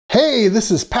Hey,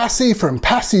 this is Passy from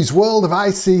Passy's World of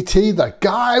ICT, the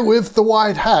guy with the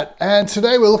white hat. And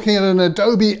today we're looking at an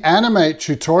Adobe Animate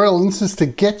tutorial. And this is to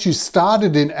get you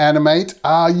started in Animate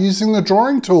using the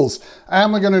drawing tools.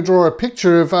 And we're going to draw a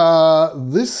picture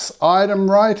of this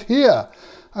item right here.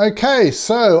 Okay,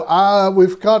 so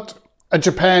we've got a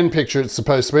Japan picture it's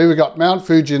supposed to be. We've got Mount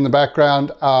Fuji in the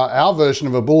background, our version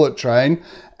of a bullet train,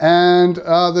 and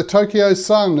the Tokyo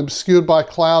sun obscured by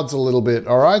clouds a little bit.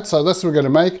 All right, so that's what we're going to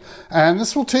make, and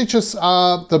this will teach us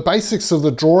the basics of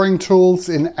the drawing tools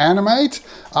in Animate,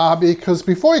 because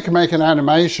before you can make an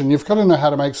animation, you've got to know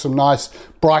how to make some nice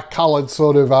bright colored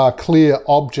sort of clear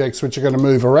objects which are going to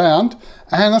move around.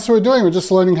 And that's what we're doing. We're just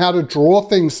learning how to draw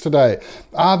things today.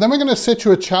 Then we're going to set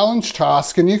you a challenge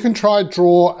task, and you can try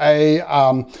draw a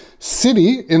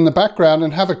city in the background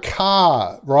and have a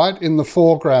car right in the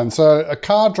foreground. So a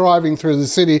car driving through the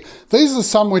city. These are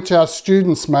some which our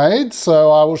students made,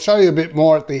 so I will show you a bit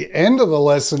more at the end of the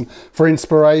lesson for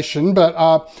inspiration. But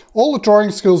all the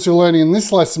drawing skills you're learning in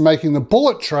this lesson, making the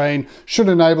bullet train, should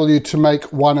enable you to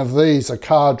make one of these, a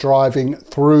car driving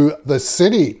through the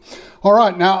city. All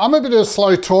right, now I'm a bit of a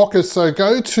slow talker, so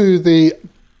go to the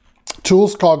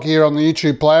Tools cog here on the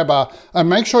YouTube player bar and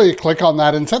make sure you click on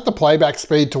that and set the playback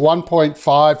speed to 1.5,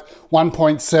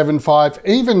 1.75,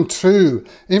 even 2,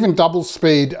 even double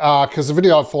speed, because the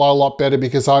video will flow a lot better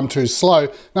because I'm too slow.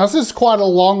 Now this is quite a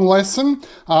long lesson,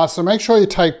 so make sure you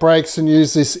take breaks and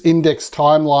use this index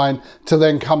timeline to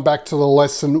then come back to the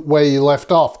lesson where you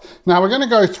left off. Now we're going to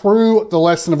go through the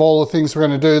lesson of all the things we're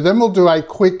going to do, then we'll do a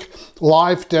quick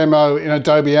live demo in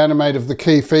Adobe Animate of the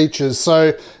key features.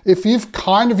 So if you've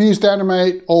kind of used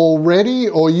Animate already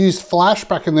or used Flash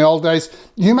back in the old days,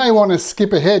 you may want to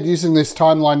skip ahead using this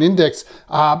timeline index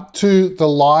to the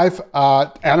live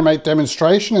Animate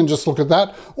demonstration and just look at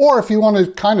that. Or if you want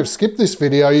to kind of skip this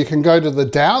video, you can go to the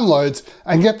downloads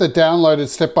and get the downloaded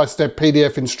step-by-step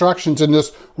PDF instructions and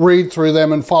just read through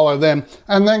them and follow them,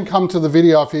 and then come to the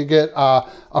video if you get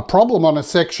a problem on a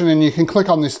section, and you can click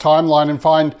on this timeline and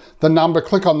find the number,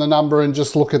 click on the number and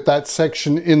just look at that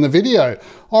section in the video.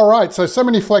 All right, so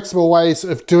many flexible ways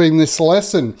of doing this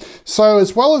lesson. So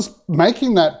as well as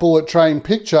making that bullet train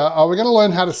picture, we're going to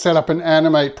learn how to set up an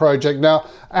Animate project. Now,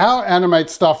 our Animate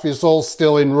stuff is all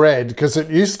still in red because it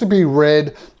used to be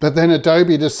red, but then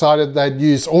Adobe decided they'd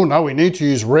use, oh no, we need to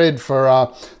use red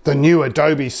for the new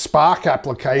Adobe Spark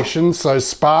application. So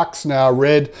Spark's now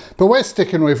red, but we're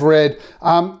sticking with red.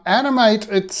 Animate,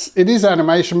 it is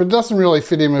animation, but it doesn't really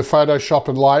fit in with Photoshop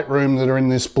and Lightroom that are in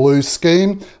this blue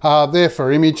scheme. They're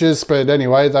for images, but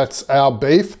anyway, that's our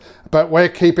beef. But we're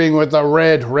keeping with the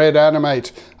red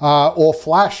Animate, or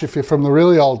Flash if you're from the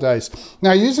really old days.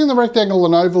 Now, using the rectangle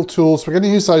and oval tools, we're going to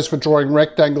use those for drawing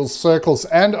rectangles, circles,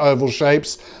 and oval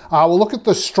shapes. We'll look at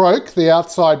the stroke, the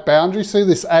outside boundary. See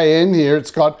this AN here?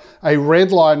 It's got a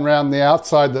red line around the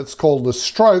outside that's called the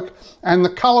stroke. And the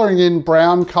coloring in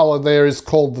brown color there is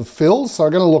called the fill. So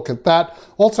I'm going to look at that.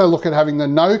 Also look at having the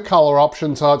no color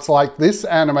option. So it's like this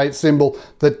Animate symbol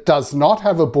that does not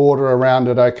have a border around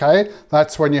it, okay?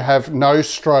 That's when you have no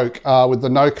stroke with the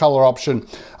no color option.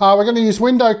 We're going to use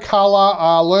window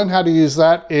color, learn how to use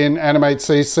that in Animate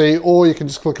CC, or you can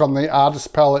just click on the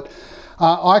artist palette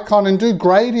icon and do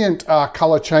gradient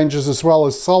color changes as well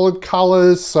as solid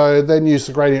colors. So then use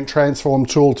the gradient transform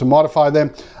tool to modify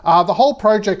them. The whole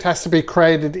project has to be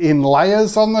created in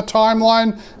layers on the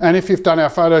timeline. And if you've done our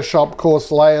Photoshop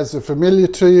course, layers are familiar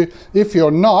to you. If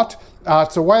you're not,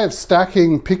 it's a way of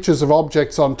stacking pictures of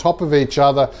objects on top of each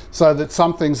other so that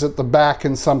something's at the back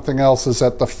and something else is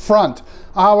at the front.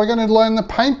 We're going to learn the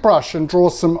paintbrush and draw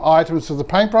some items with the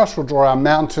paintbrush. We'll draw our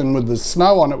mountain with the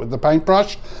snow on it with the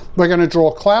paintbrush. We're going to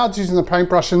draw clouds using the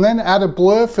paintbrush and then add a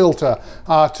blur filter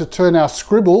to turn our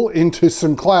scribble into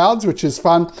some clouds, which is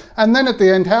fun. And then at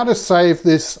the end, how to save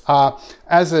this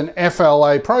as an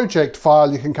FLA project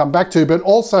file you can come back to, but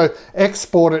also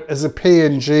export it as a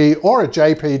PNG or a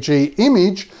JPG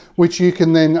image, which you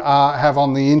can then have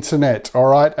on the internet, all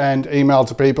right, and email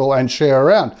to people and share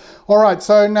around. All right,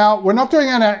 so now we're not doing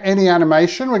any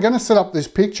animation. We're going to set up this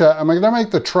picture and we're going to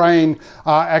make the train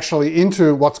actually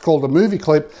into what's called a movie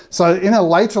clip. So in a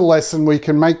later lesson, we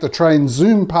can make the train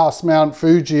zoom past Mount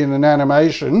Fuji in an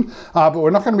animation, but we're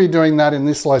not going to be doing that in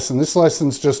this lesson. This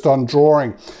lesson's just on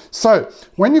drawing. So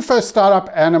when you first start up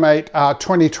Animate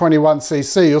 2021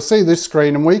 CC, you'll see this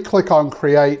screen and we click on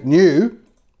Create New.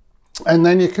 And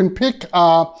then you can pick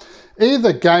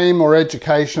either game or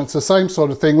education. It's the same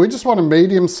sort of thing. We just want a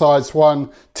medium-sized one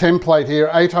template here,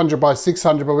 800 by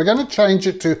 600, but we're going to change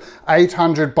it to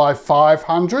 800 by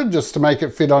 500 just to make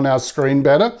it fit on our screen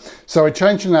better. So we're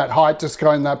changing that height, just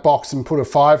go in that box and put a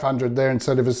 500 there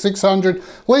instead of a 600.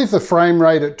 Leave the frame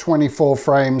rate at 24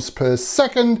 frames per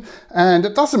second. And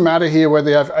it doesn't matter here whether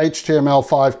you have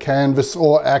HTML5 canvas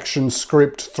or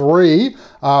ActionScript 3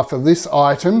 for this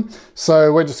item.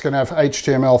 So we're just going to have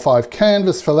HTML5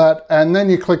 canvas for that. And then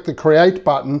you click the create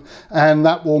button and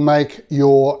that will make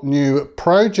your new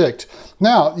project.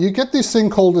 Now you get this thing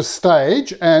called a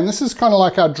stage, and this is kind of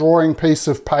like our drawing piece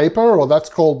of paper, or that's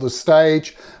called the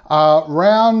stage.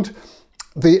 Round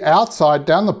the outside,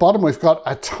 down the bottom, we've got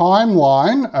a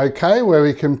timeline, okay, where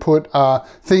we can put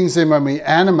things in when we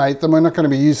animate them. We're not going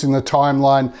to be using the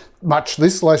timeline much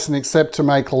this lesson except to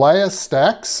make layer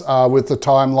stacks with the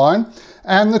timeline.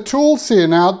 And the tools here,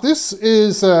 now this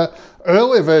is a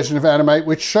earlier version of Animate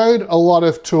which showed a lot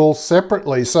of tools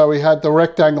separately. So we had the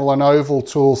rectangle and oval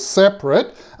tools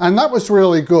separate, and that was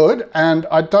really good, and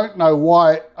I don't know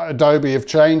why Adobe have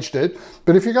changed it.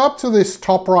 But if you go up to this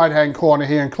top right hand corner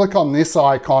here and click on this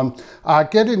icon,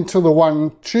 get into the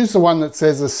one, choose the one that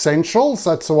says Essentials.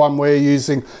 That's the one we're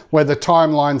using, where the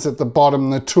timeline's at the bottom,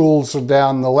 the tools are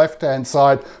down the left hand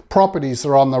side, properties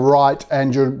are on the right,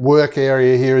 and your work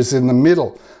area here is in the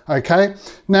middle. Okay,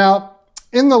 now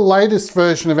in the latest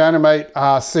version of Animate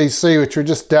CC, which we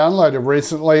just downloaded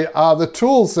recently, the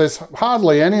tools, there's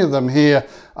hardly any of them here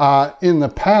in the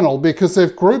panel because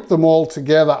they've grouped them all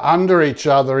together under each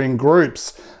other in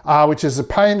groups, which is a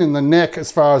pain in the neck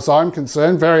as far as I'm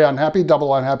concerned. Very unhappy,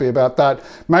 double unhappy about that.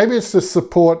 Maybe it's to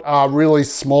support really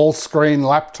small screen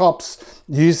laptops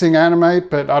using Animate,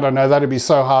 but I don't know, that'd be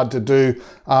so hard to do.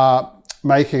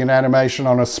 Making an animation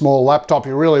on a small laptop,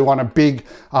 you really want a big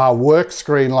work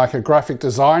screen like a graphic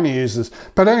designer uses.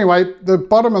 But anyway, the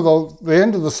bottom of the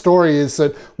end of the story is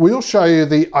that we'll show you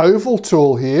the oval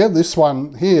tool here, this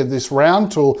one here, this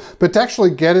round tool, but to actually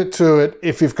get it to it,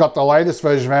 if you've got the latest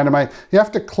version of Animate, you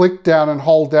have to click down and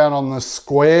hold down on the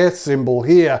square symbol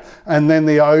here, and then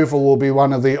the oval will be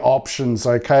one of the options,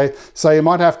 okay? So you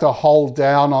might have to hold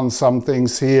down on some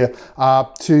things here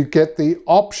to get the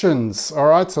options, all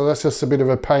right? So that's just a bit of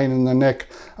a pain in the neck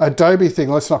Adobe thing.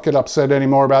 Let's not get upset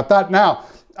anymore about that. Now,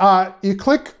 you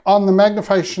click on the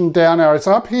magnification down arrow. It's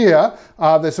up here.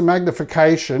 There's a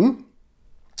magnification,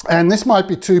 and this might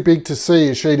be too big to see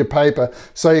a sheet of paper.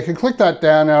 So you can click that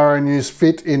down arrow and use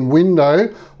fit in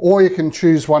window, or you can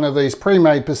choose one of these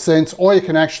pre-made percents, or you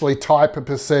can actually type a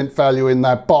percent value in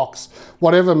that box.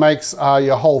 Whatever makes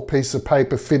your whole piece of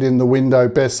paper fit in the window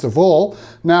best of all.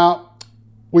 Now,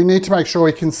 we need to make sure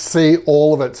we can see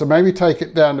all of it. So maybe take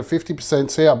it down to 50%,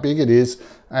 see how big it is,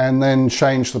 and then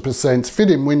change the percents.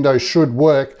 Fit in window should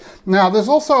work. Now there's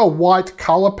also a white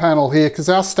color panel here because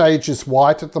our stage is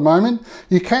white at the moment.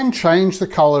 You can change the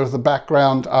color of the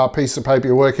background piece of paper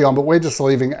you're working on, but we're just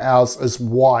leaving ours as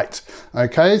white.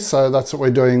 Okay, so that's what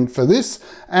we're doing for this.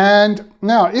 And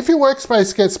now if your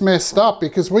workspace gets messed up,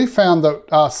 because we found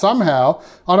that somehow,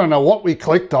 I don't know what we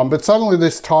clicked on, but suddenly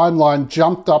this timeline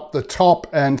jumped up the top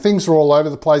and things were all over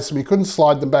the place and we couldn't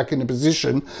slide them back into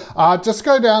position, just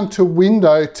go down to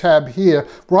Window tab here,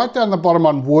 right down the bottom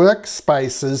on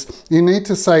Workspaces, you need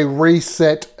to say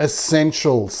Reset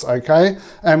Essentials, okay?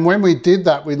 And when we did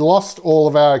that, we lost all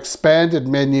of our expanded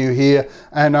menu here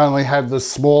and only had the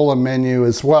smaller menu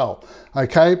as well.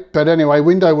 Okay, but anyway,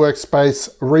 Window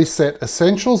Workspace, Reset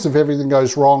Essentials. If everything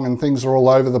goes wrong and things are all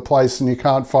over the place and you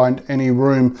can't find any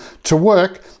room to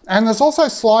work. And there's also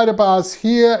slider bars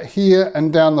here, here,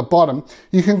 and down the bottom.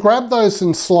 You can grab those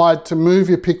and slide to move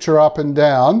your picture up and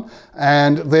down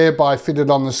and thereby fit it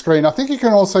on the screen. I think you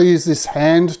can also use this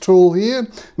hand tool here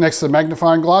next to the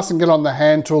magnifying glass and get on the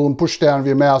hand tool and push down with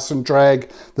your mouse and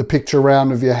drag the picture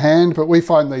around with your hand. But we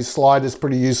find these sliders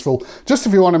pretty useful just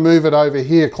if you want to move it over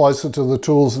here closer to the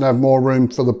tools and have more room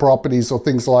for the properties or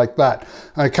things like that.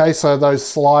 Okay, so those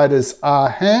sliders are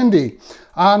handy.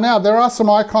 Now, there are some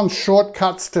icon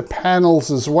shortcuts to panels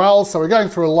as well. So we're going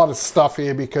through a lot of stuff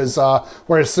here because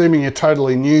we're assuming you're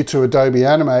totally new to Adobe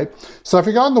Animate. So if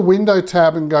you go in the Window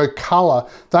tab and go Color,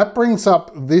 that brings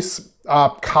up this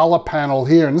color panel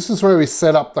here. And this is where we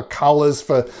set up the colors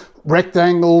for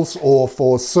rectangles or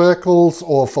for circles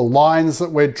or for lines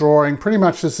that we're drawing. Pretty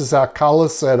much this is our color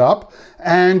setup.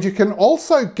 And you can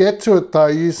also get to it though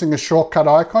using a shortcut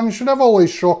icon. You should have all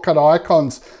these shortcut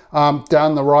icons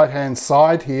down the right hand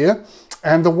side here.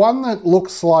 And the one that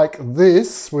looks like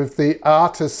this with the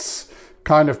artist's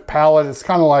kind of palette. It's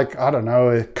kind of like, I don't know,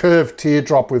 a curved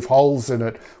teardrop with holes in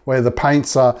it where the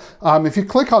paints are. If you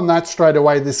click on that straight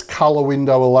away, this color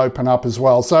window will open up as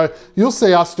well. So you'll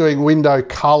see us doing window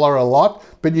color a lot,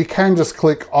 but you can just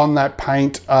click on that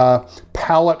paint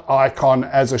palette icon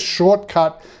as a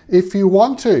shortcut if you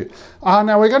want to.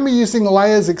 Now we're going to be using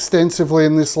layers extensively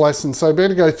in this lesson, so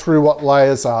better go through what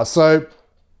layers are. So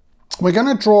we're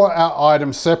going to draw our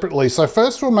items separately. So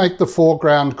first we'll make the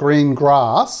foreground green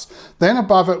grass. Then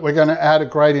above it, we're going to add a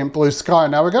gradient blue sky.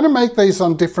 Now we're going to make these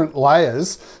on different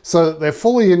layers so that they're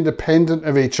fully independent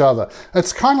of each other.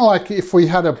 It's kind of like if we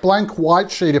had a blank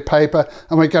white sheet of paper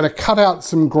and we're going to cut out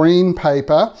some green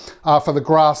paper for the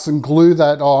grass and glue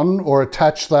that on or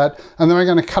attach that. And then we're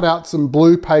going to cut out some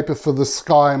blue paper for the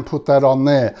sky and put that on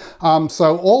there.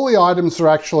 So all the items are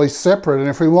actually separate. And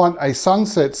if we want a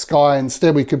sunset sky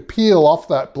instead, we could peel off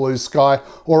that blue sky,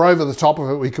 or over the top of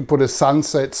it, we could put a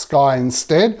sunset sky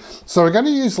instead. So we're going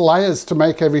to use layers to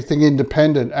make everything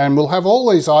independent, and we'll have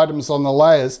all these items on the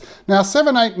layers. Now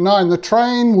 7, 8, 9, the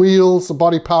train, wheels, the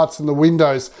body parts and the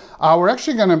windows, we're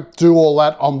actually going to do all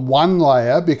that on one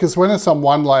layer, because when it's on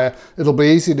one layer, it'll be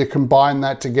easy to combine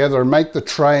that together and make the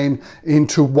train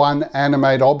into one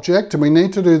animate object. And we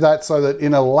need to do that so that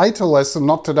in a later lesson,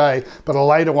 not today, but a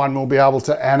later one, we'll be able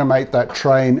to animate that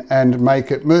train and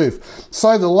make it move.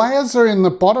 So the layers are in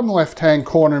the bottom left-hand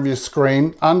corner of your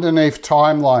screen underneath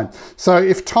timeline. So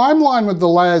if timeline with the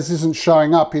layers isn't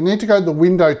showing up, you need to go to the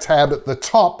window tab at the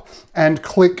top and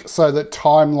click so that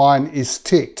timeline is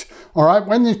ticked. All right,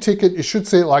 when you tick it, you should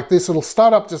see it like this. It'll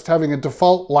start up just having a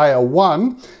default layer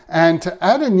 1, and to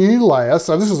add a new layer,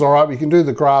 so this is all right, we can do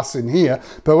the grass in here,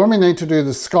 but when we need to do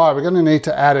the sky, we're going to need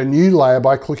to add a new layer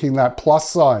by clicking that plus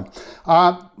sign.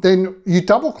 Then you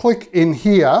double click in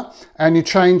here and you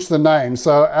change the name.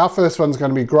 So our first one's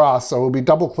going to be grass, so we'll be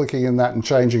double clicking in that and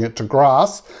changing it to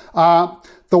grass.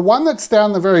 The one that's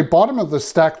down the very bottom of the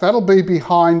stack, that'll be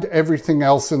behind everything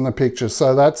else in the picture.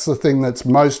 So that's the thing that's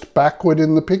most backward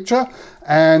in the picture.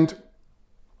 And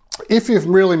if you've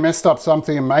really messed up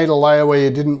something and made a layer where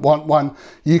you didn't want one,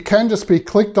 you can just be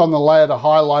clicked on the layer to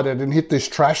highlight it and hit this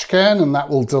trash can, and that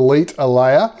will delete a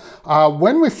layer.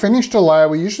 When we've finished a layer,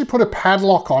 we usually put a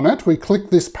padlock on it. We click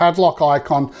this padlock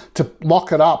icon to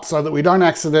lock it up so that we don't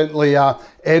accidentally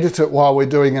edit it while we're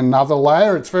doing another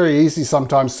layer. It's very easy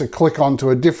sometimes to click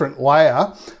onto a different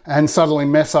layer and suddenly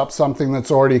mess up something that's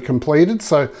already completed.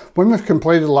 So when we've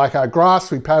completed like our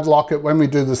grass, we padlock it. When we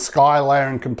do the sky layer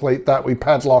and complete that, we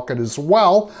padlock it as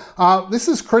well. This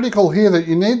is critical here that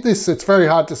you need this, it's very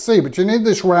hard to see, but you need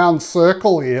this round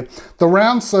circle here. The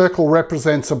round circle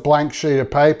represents a blank sheet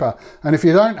of paper. And if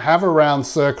you don't have a round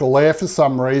circle there for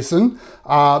some reason,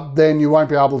 then you won't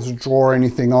be able to draw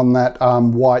anything on that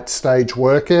white stage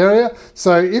work area.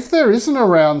 So if there isn't a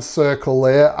round circle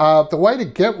there, the way to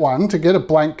get one, to get a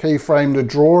blank keyframe to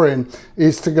draw in,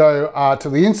 is to go to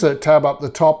the Insert tab up the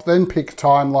top, then pick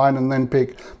Timeline, and then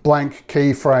pick Blank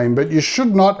Keyframe. But you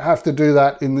should not have to do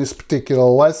that in this particular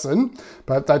lesson,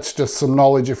 but that's just some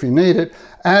knowledge if you need it.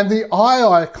 And the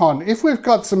eye icon, if we've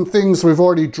got some things we've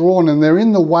already drawn and they're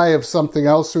in the way of something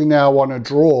else we now want to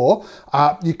draw,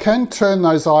 you can turn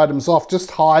those items off, just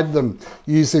hide them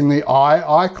using the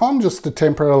eye icon, just to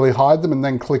temporarily hide them, and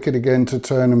then click it again to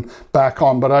turn them back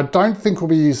on. But I don't think we'll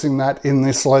be using that in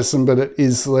this lesson, but it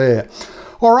is there.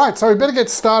 All right, so we better get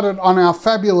started on our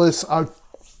fabulous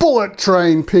bullet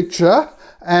train picture.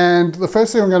 And the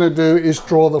first thing I'm going to do is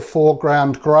draw the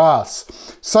foreground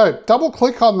grass. So double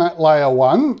click on that layer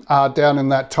 1 down in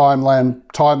that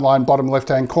timeline bottom left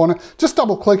hand corner. Just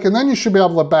double click and then you should be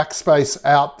able to backspace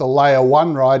out the layer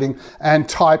 1 writing and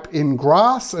type in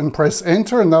grass and press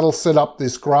enter, and that'll set up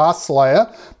this grass layer.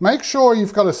 Make sure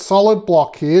you've got a solid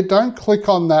block here. Don't click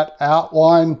on that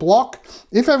outline block.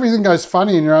 If everything goes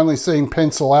funny and you're only seeing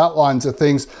pencil outlines of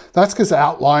things, that's because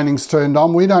outlining's turned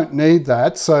on. We don't need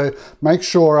that. So make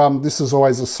sure this is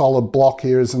always a solid block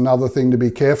here is another thing to be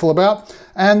careful about.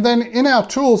 And then in our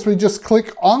tools, we just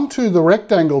click onto the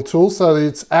rectangle tool so that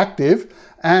it's active,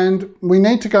 and we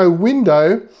need to go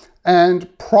Window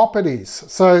and Properties.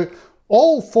 So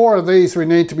all 4 of these we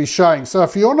need to be showing. So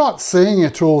if you're not seeing your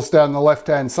tools down the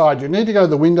left-hand side, you need to go to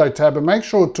the Window tab and make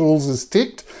sure Tools is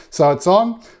ticked, so it's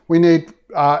on. We need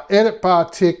Edit bar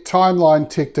ticked, Timeline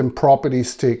ticked, and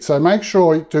Properties ticked. So make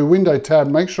sure you do Window tab,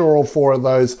 make sure all 4 of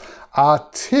those are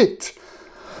ticked.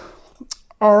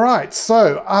 All right,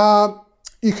 so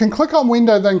you can click on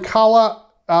Window, then Color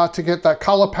to get that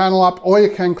color panel up, or you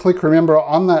can click, remember,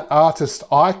 on that artist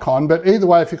icon. But either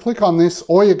way, if you click on this,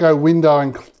 or you go Window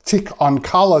and tick on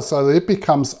color so that it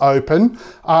becomes open,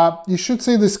 you should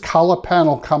see this color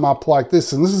panel come up like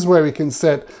this. And this is where we can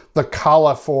set the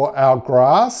color for our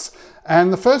grass.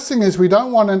 And the first thing is we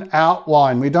don't want an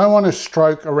outline. We don't want a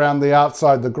stroke around the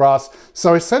outside of the grass.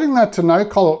 So we're setting that to no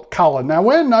color. Now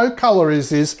where no color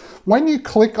is when you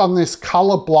click on this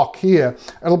color block here,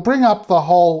 it'll bring up the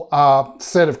whole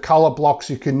set of color blocks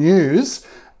you can use.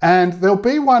 And there'll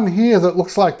be one here that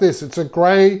looks like this. It's a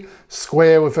gray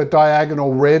square with a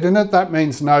diagonal red in it. That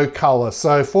means no color.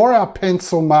 So for our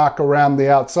pencil mark around the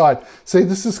outside, see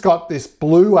this has got this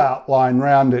blue outline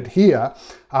around it here.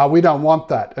 We don't want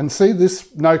that. And see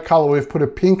this no color, we've put a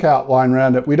pink outline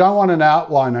around it. We don't want an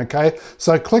outline, okay?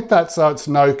 So click that so it's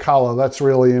no color. That's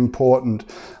really important.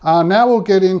 Now we'll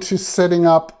get into setting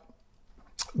up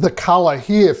the color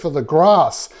here for the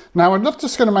grass. Now we're not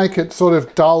just going to make it sort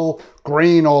of dull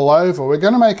green all over. We're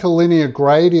going to make a linear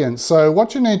gradient. So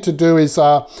what you need to do is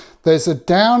there's a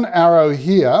down arrow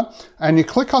here, and you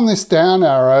click on this down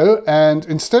arrow, and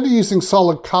instead of using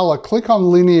solid color, click on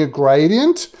linear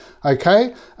gradient.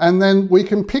 Okay, and then we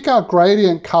can pick our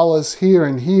gradient colors here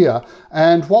and here,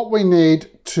 and what we need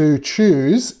to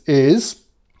choose is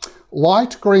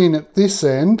light green at this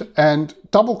end, and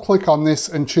double click on this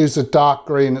and choose a dark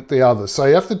green at the other. So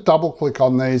you have to double click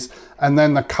on these, and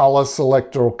then the color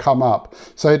selector will come up.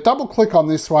 So you double click on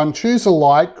this one, choose a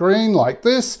light green like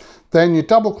this, then you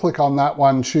double click on that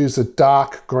one, choose a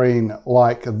dark green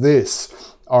like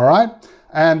this. All right.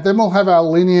 And then we'll have our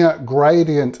linear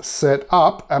gradient set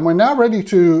up, and we're now ready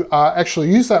to actually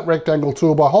use that rectangle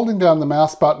tool by holding down the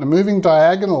mouse button and moving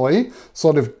diagonally,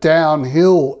 sort of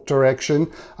downhill direction,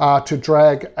 to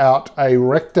drag out a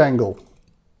rectangle.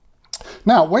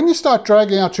 Now, when you start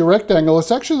dragging out your rectangle,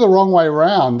 it's actually the wrong way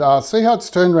around. See how it's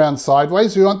turned around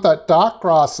sideways? You want that dark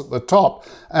grass at the top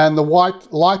and the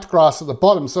light grass at the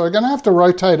bottom. So we're going to have to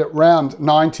rotate it round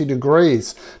 90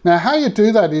 degrees. Now, how you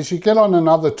do that is you get on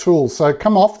another tool. So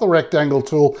come off the rectangle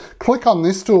tool, click on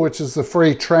this tool, which is the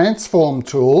free Transform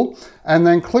tool, and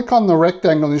then click on the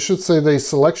rectangle. You should see these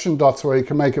selection dots where you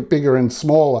can make it bigger and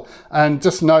smaller. And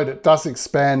just note it does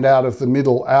expand out of the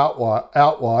middle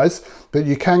outwise, but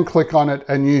you can click on it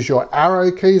and use your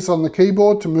arrow keys on the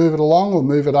keyboard to move it along, or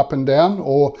move it up and down,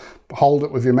 or hold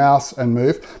it with your mouse and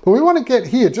move. But we want to get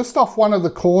here just off one of the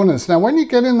corners. Now when you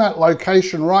get in that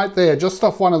location right there, just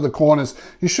off one of the corners,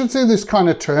 you should see this kind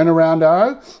of turnaround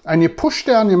arrow, and you push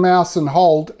down your mouse and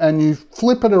hold, and you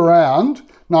flip it around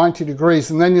 90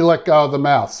 degrees, and then you let go of the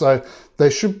mouse. So you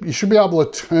should be able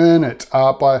to turn it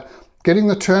by getting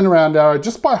the turnaround arrow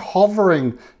just by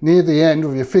hovering near the end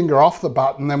with your finger off the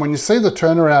button. Then when you see the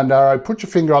turnaround arrow, put your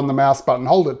finger on the mouse button,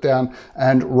 hold it down,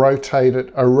 and rotate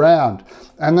it around.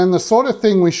 And then the sort of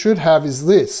thing we should have is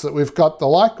this, that we've got the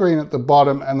light green at the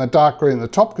bottom and the dark green at the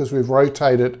top because we've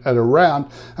rotated it around.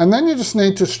 And then you just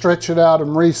need to stretch it out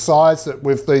and resize it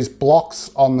with these blocks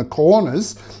on the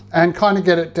corners and kind of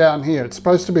get it down here. It's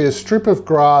supposed to be a strip of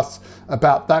grass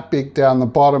about that big down the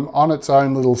bottom on its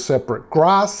own little separate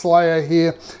grass layer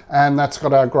here, and that's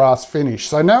got our grass finished.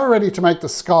 So now we're ready to make the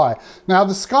sky. Now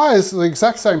the sky is the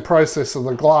exact same process as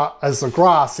the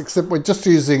grass, except we're just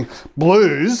using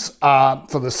blues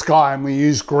for the sky, and we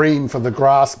use green for the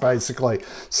grass basically.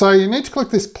 So you need to click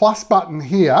this plus button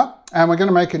here, and we're going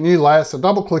to make a new layer. So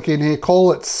double click in here,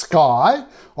 call it sky.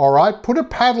 All right, put a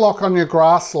padlock on your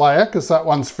grass layer because that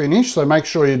one's finished, so make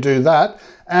sure you do that.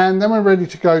 And then we're ready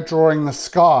to go drawing the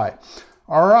sky.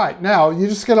 All right, now you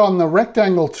just get on the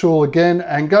rectangle tool again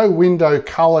and go window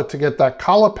color to get that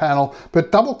color panel,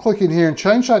 but double click in here and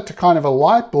change that to kind of a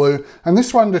light blue, and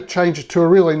this one to change it to a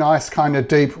really nice kind of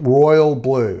deep royal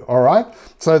blue. All right,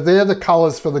 so they're the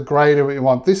colors for the grader we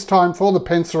want. This time for the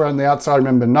pencil around the outside,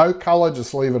 remember no color,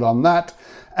 just leave it on that.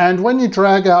 And when you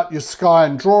drag out your sky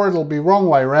and draw it, it'll be wrong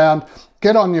way around.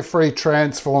 Get on your free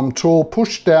Transform tool,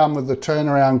 push down with the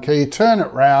turnaround key, turn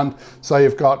it round so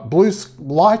you've got blue,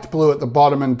 light blue at the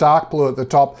bottom and dark blue at the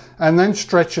top, and then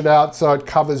stretch it out so it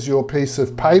covers your piece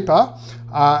of paper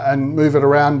and move it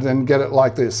around and get it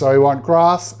like this. So we want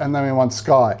grass and then we want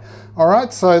sky. All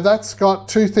right, so that's got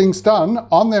two things done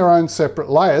on their own separate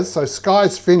layers. So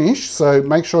sky's finished, so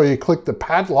make sure you click the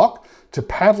padlock to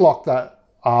padlock that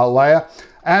layer.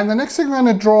 And the next thing we're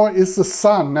going to draw is the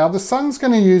sun. Now the sun's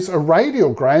going to use a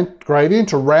radial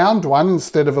gradient, a round one,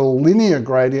 instead of a linear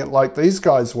gradient like these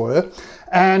guys were.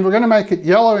 And we're going to make it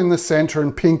yellow in the center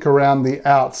and pink around the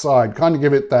outside, kind of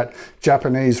give it that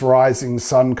Japanese rising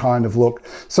sun kind of look.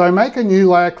 So make a new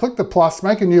layer, click the plus,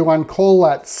 make a new one, call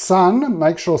that sun,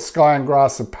 make sure sky and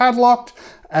grass are padlocked,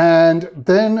 and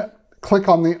then click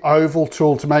on the oval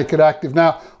tool to make it active.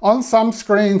 Now, on some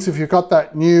screens, if you've got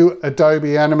that new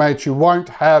Adobe Animate, you won't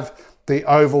have the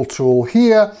oval tool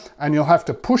here, and you'll have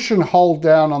to push and hold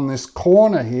down on this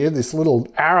corner here, this little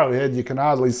arrowhead you can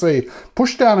hardly see.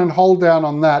 Push down and hold down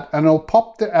on that, and it'll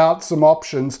pop out some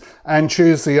options and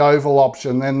choose the oval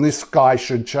option. Then this guy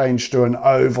should change to an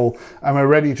oval, and we're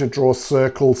ready to draw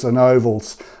circles and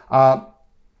ovals.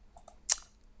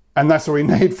 And that's what we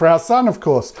need for our sun, of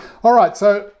course. All right,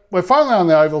 so we're finally on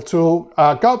the oval tool.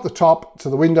 Go at the top to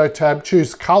the window tab,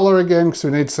 choose color again because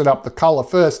we need to set up the color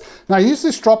first. Now use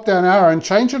this drop down arrow and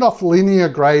change it off linear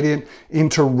gradient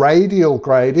into radial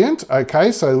gradient.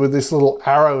 Okay, so with this little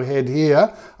arrowhead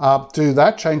here, do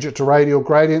that, change it to radial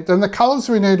gradient. Then the colors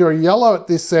we need are a yellow at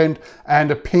this end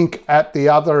and a pink at the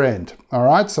other end. All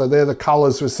right, so they're the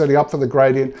colors we're setting up for the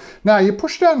gradient. Now you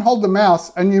push down and hold the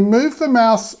mouse and you move the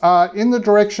mouse in the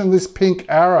direction of this pink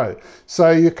arrow.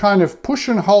 So you kind of push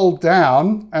and hold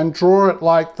down and draw it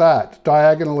like that,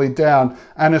 diagonally down,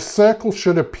 and a circle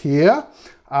should appear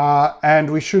and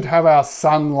we should have our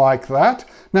sun like that.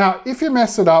 Now, if you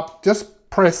mess it up, just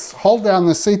hold down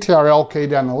the CTRL key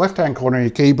down the left-hand corner of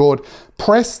your keyboard,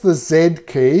 press the Z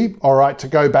key, all right, to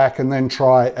go back and then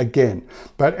try again.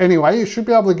 But anyway, you should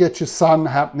be able to get your sun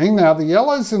happening. Now the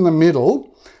yellow's in the middle,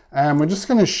 and we're just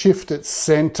going to shift its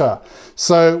center.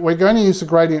 So we're going to use the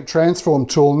gradient transform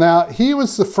tool. Now here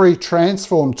was the free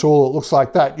transform tool. It looks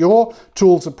like that. Your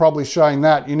tools are probably showing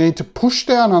that. You need to push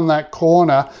down on that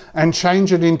corner and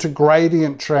change it into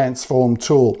gradient transform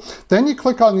tool. Then you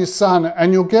click on your sun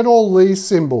and you'll get all these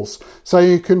symbols. So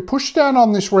you can push down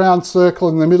on this round circle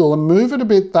in the middle and move it a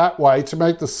bit that way to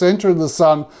make the center of the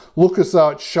sun look as though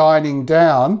it's shining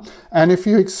down. And if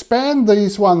you expand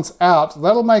these ones out,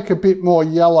 that'll make a bit more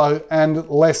yellow and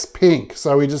less pink.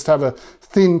 So we just have a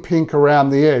thin pink around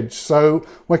the edge. So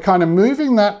we're kind of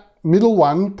moving that middle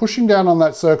one, pushing down on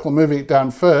that circle, moving it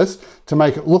down first to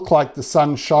make it look like the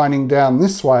sun's shining down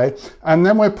this way. And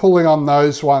then we're pulling on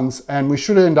those ones and we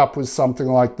should end up with something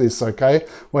like this, okay?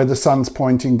 Where the sun's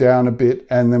pointing down a bit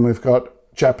and then we've got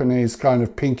Japanese kind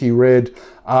of pinky red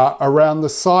around the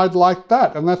side like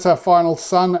that. And that's our final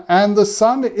sun, and the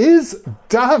sun is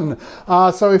done.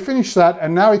 So we finished that,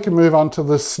 and now we can move on to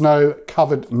the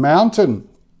snow-covered mountain.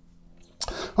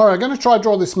 All right, I'm going to try to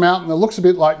draw this mountain that looks a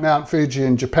bit like Mount Fuji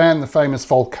in Japan, the famous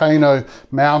volcano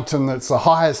mountain that's the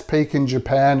highest peak in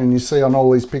Japan, and you see on all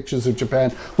these pictures of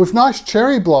Japan, with nice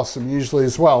cherry blossom usually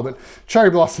as well, but cherry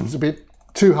blossom's a bit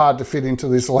too hard to fit into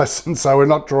this lesson, so we're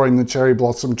not drawing the cherry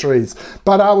blossom trees.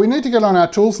 But we need to get on our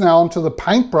tools now onto the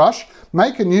paintbrush,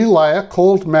 make a new layer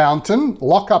called mountain,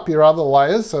 lock up your other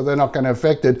layers so they're not going to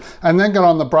affect it, and then get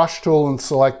on the brush tool and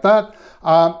select that.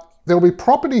 There'll be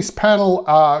properties panel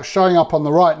showing up on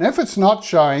the right, and if it's not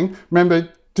showing, remember,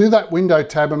 do that window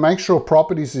tab and make sure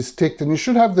properties is ticked, and you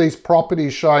should have these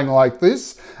properties showing like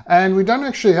this. And we don't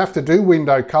actually have to do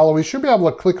window color. We should be able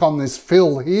to click on this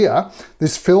fill here,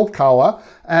 this fill color,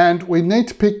 and we need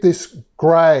to pick this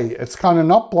gray. It's kind of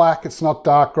not black, it's not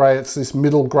dark gray, it's this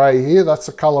middle gray here. That's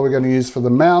the color we're going to use for the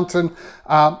mountain.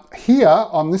 Here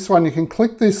on this one, you can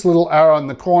click this little arrow in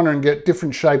the corner and get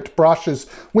different shaped brushes.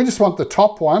 We just want the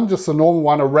top one, just the normal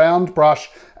one, a round brush,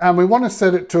 and we want to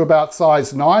set it to about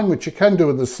size 9, which you can do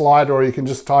with the slider, or you can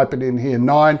just type it in here,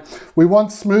 9. We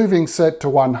want smoothing set to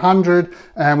 100,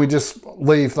 and we just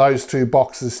leave those two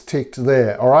boxes ticked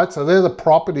there. All right, so they're the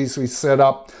properties we set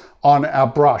up on our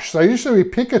brush. So usually we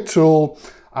pick a tool,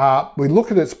 we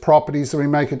look at its properties, and we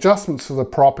make adjustments to the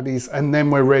properties, and then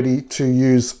we're ready to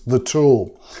use the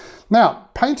tool. Now,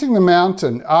 painting the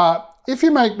mountain. If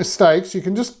you make mistakes, you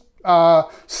can just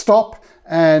stop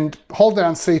and hold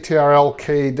down CTRL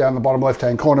key down the bottom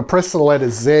left-hand corner, press the letter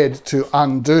Z to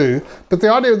undo. But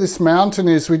the idea of this mountain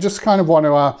is we just kind of want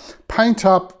to paint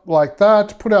up like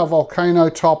that, put our volcano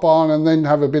top on, and then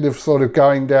have a bit of sort of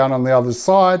going down on the other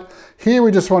side. Here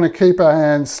we just want to keep our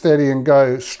hands steady and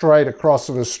go straight across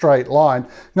with a straight line.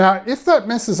 Now, if that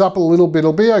messes up a little bit,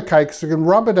 it'll be okay because we can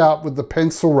rub it out with the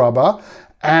pencil rubber.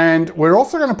 And we're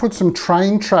also going to put some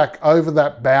train track over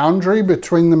that boundary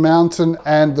between the mountain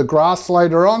and the grass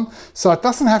later on. So it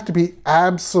doesn't have to be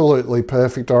absolutely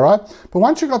perfect, all right? But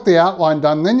once you've got the outline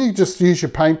done, then you just use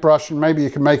your paintbrush, and maybe you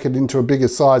can make it into a bigger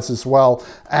size as well,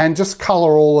 and just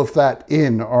color all of that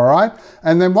in, all right?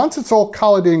 And then once it's all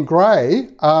colored in gray,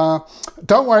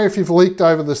 don't worry if you've leaked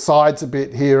over the sides a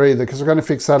bit here either, because we're going to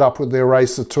fix that up with the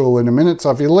eraser tool in a minute.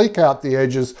 So if you leak out the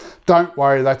edges, don't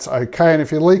worry, that's okay. And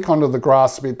if you leak onto the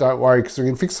grass a bit, don't worry, because we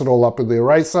can fix it all up with the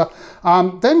eraser.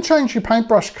 Then change your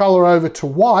paintbrush color over to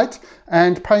white,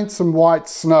 and paint some white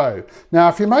snow. Now,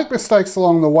 if you make mistakes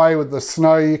along the way with the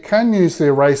snow, you can use the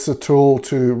eraser tool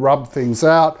to rub things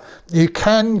out. You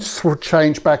can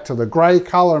change back to the grey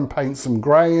colour and paint some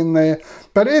grey in there.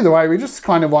 But either way, we just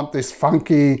kind of want this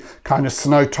funky kind of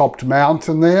snow-topped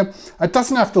mountain there. It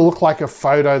doesn't have to look like a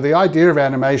photo. The idea of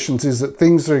animations is that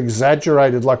things are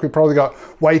exaggerated, like we probably got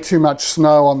way too much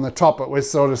snow on the top, but we're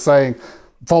sort of saying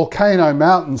volcano,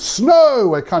 mountain, snow.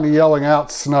 We're kind of yelling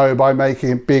out snow by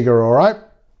making it bigger, all right?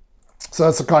 So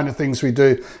that's the kind of things we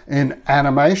do in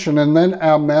animation. And then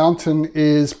our mountain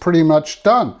is pretty much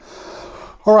done.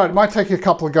 All right, it might take you a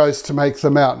couple of goes to make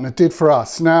the mountain. It did for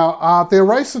us. Now, the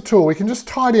eraser tool, we can just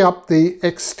tidy up the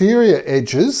exterior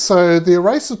edges. So the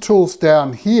eraser tool's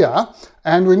down here,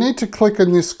 and we need to click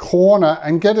in this corner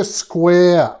and get a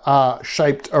square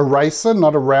shaped eraser,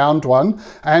 not a round one,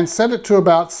 and set it to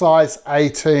about size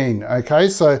 18, okay?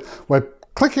 So we're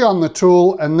clicking on the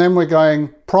tool and then we're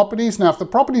going properties. Now, if the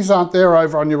properties aren't there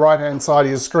over on your right-hand side of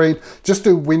your screen, just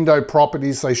do window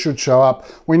properties, they should show up.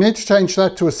 We need to change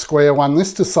that to a square one,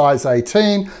 this to size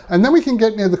 18, and then we can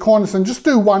get near the corners and just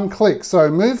do one click. So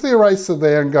move the eraser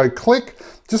there and go click,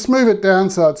 just move it down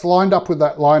so it's lined up with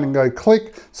that line and go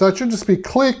click. So it should just be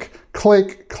click,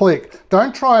 click, click.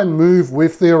 Don't try and move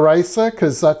with the eraser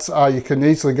because that's, you can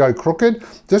easily go crooked.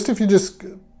 Just if you just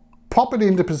pop it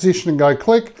into position and go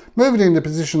click, move it into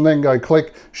position, then go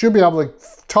click. Should be able to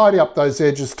tidy up those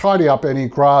edges, tidy up any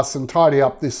grass, and tidy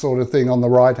up this sort of thing on the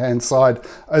right-hand side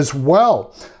as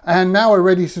well. And now we're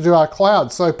ready to do our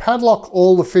clouds. So padlock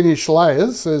all the finished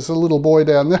layers. There's a little boy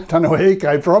down there, don't know where he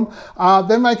came from.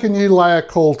 Then make a new layer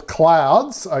called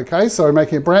clouds. Okay, so we're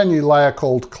making a brand new layer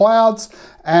called clouds,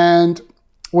 and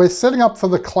we're setting up for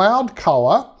the cloud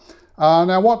color.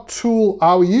 Now, what tool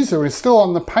are we using? We're still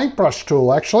on the paintbrush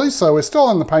tool, actually. So we're still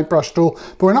on the paintbrush tool,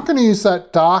 but we're not going to use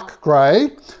that dark grey.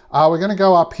 We're going to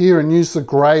go up here and use the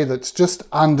grey that's just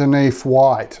underneath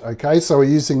white. Okay, so we're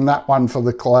using that one for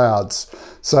the clouds.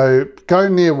 So go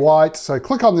near white. So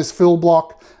click on this fill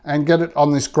block and get it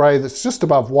on this grey that's just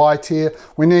above white here.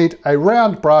 We need a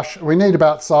round brush. We need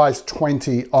about size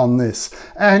 20 on this.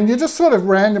 And you just sort of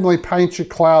randomly paint your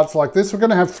clouds like this. We're going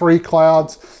to have 3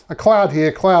 clouds, a cloud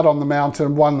here, cloud on the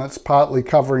mountain, one that's partly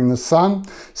covering the sun.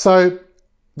 So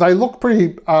they look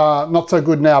pretty not so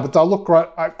good now, but they'll look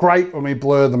great when we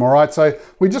blur them, all right? So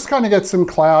we just kind of get some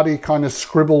cloudy kind of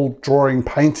scribble drawing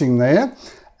painting there.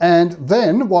 And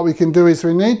then what we can do is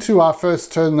we need to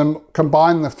first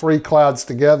combine the 3 clouds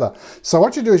together. So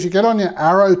what you do is you get on your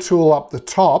arrow tool up the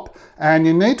top and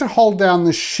you need to hold down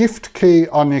the shift key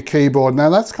on your keyboard. Now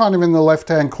that's kind of in the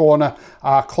left-hand corner,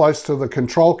 close to the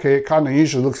control key. It kind of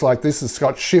usually looks like this. It's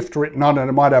got shift written on it.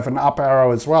 It might have an up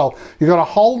arrow as well. You've got to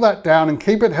hold that down and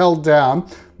keep it held down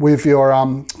with your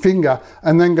finger,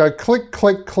 and then go click,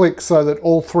 click, click so that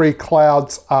all 3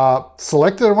 clouds are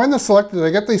selected. And when they're selected,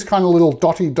 they get these kind of little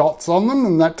dotty dots on them,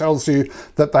 and that tells you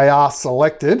that they are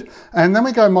selected. And then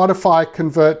we go modify,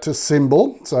 convert to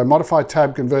symbol. So modify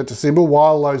tab, convert to symbol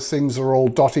while those things are all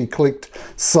dotty clicked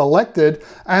selected.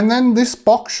 And then this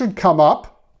box should come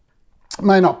up. It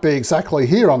may not be exactly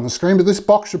here on the screen, but this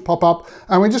box should pop up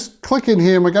and we just click in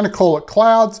here and we're going to call it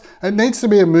clouds. It needs to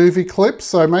be a movie clip,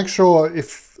 so make sure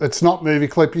if it's not movie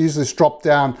clip, use this drop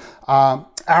down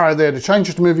arrow there to change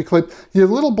it to movie clip. Your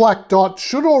little black dot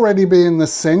should already be in the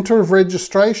center of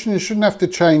registration. You shouldn't have to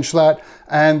change that.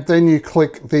 And then you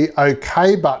click the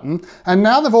OK button. And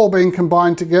now they've all been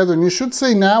combined together. And you should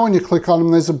see now when you click on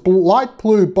them, there's a light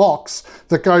blue box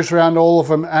that goes around all of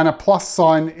them and a plus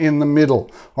sign in the middle.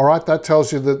 All right, that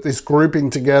tells you that this grouping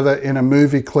together in a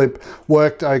movie clip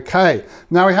worked okay.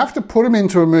 Now we have to put them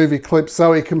into a movie clip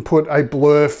so we can put a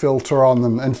blur filter on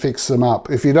them and fix them up.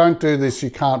 If you don't do this,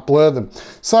 you can't blur them.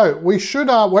 So we should,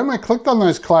 when we clicked on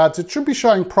those clouds, it should be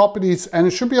showing properties and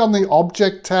it should be on the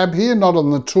object tab here, not on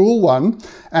the tool one.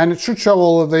 And it should show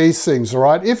all of these things, all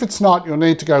right? If it's not, you'll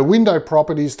need to go window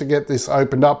properties to get this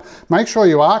opened up. Make sure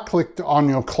you are clicked on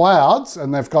your clouds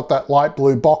and they've got that light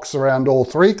blue box around all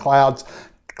 3 clouds.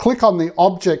 Click on the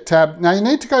object tab. Now you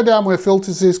need to go down where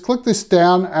filters is, click this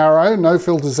down arrow, no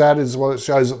filters added is what it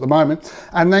shows at the moment,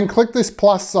 and then click this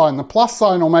plus sign. The plus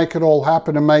sign will make it all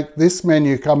happen and make this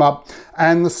menu come up.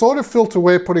 And the sort of filter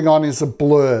we're putting on is a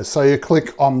blur, so you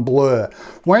click on blur.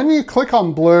 When you click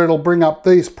on blur, it'll bring up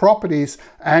these properties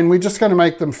and we're just going to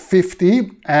make them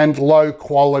 50 and low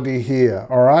quality here,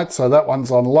 all right? So that one's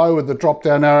on low with the drop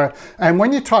down arrow. And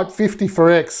when you type 50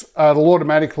 for X, it'll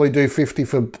automatically do 50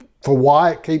 for for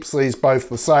Y, it keeps these both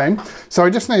the same. So we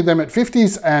just need them at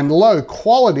 50s and low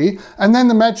quality, and then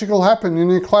the magic will happen and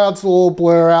your clouds will all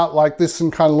blur out like this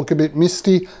and kind of look a bit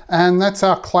misty, and that's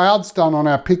our clouds done on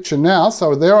our picture now.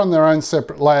 So they're on their own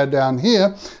separate layer down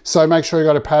here, so make sure you've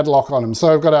got a padlock on them.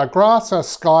 So we've got our grass, our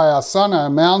sky, our sun, our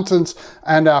mountains,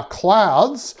 and our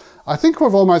clouds. I think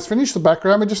we've almost finished the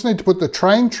background. We just need to put the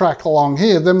train track along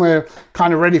here. Then we're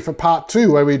kind of ready for part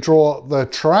 2 where we draw the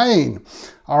train.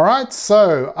 All right,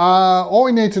 so all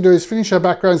we need to do is finish our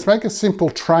backgrounds, make a simple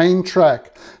train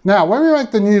track. Now, when we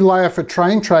make the new layer for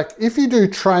train track, if you do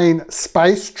train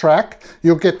space track,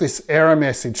 you'll get this error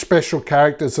message. Special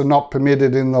characters are not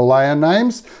permitted in the layer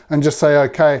names, and just say,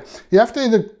 okay. You have to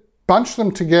either bunch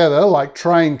them together like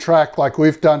train track like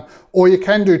we've done, or you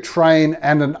can do train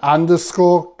and an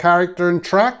underscore character and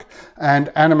track, and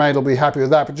Animate will be happy with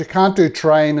that, but you can't do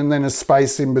train and then a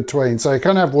space in between. So you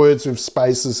can't have words with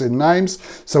spaces in names.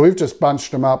 So we've just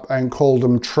bunched them up and called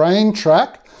them train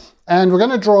track. And we're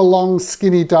going to draw a long,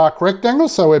 skinny, dark rectangle.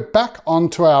 So we're back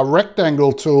onto our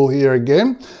rectangle tool here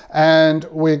again, and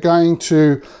we're going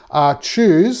to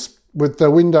choose with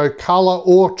the window color,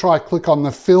 or try click on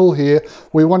the fill here.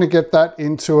 We want to get that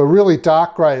into a really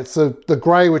dark gray. It's the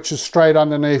gray which is straight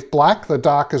underneath black, the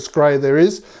darkest gray there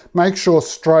is. Make sure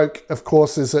stroke, of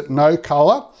course, is at no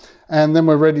color. And then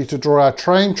we're ready to draw our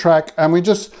train track, and we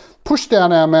just push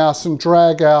down our mouse and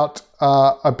drag out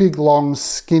a big, long,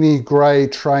 skinny gray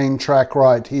train track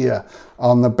right here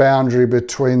on the boundary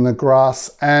between the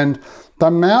grass and the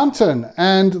mountain.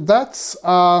 And that's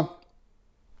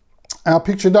our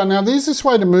picture done. Now, the easiest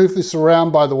way to move this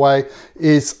around, by the way,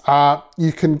 is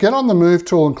you can get on the move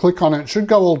tool and click on it. It should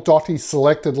go all dotty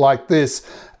selected like this,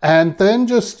 and then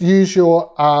just use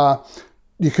your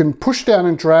you can push down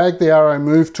and drag the arrow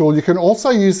move tool. You can also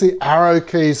use the arrow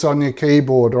keys on your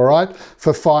keyboard, all right,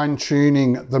 for fine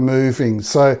tuning the moving.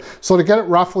 So sort of get it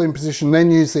roughly in position,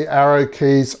 then use the arrow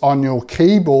keys on your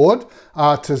keyboard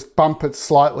to bump it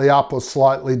slightly up or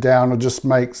slightly down, or just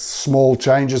make small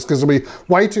changes, because it'll be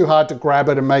way too hard to grab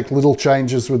it and make little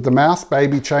changes with the mouse,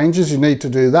 baby changes. You need to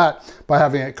do that by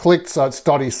having it clicked so it's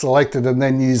dotty selected, and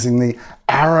then using the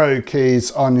arrow keys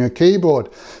on your keyboard.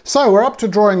 So we're up to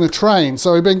drawing the train.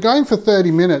 So we've been going for 30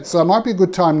 minutes, so it might be a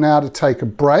good time now to take a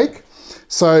break.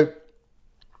 So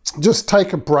just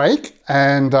take a break,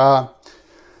 and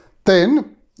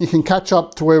then you can catch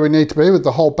up to where we need to be with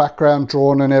the whole background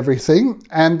drawn and everything.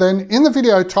 And then in the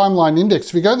video timeline index,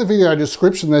 if you go to the video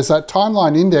description, there's that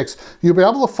timeline index. You'll be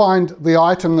able to find the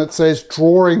item that says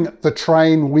drawing the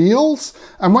train wheels.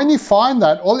 And when you find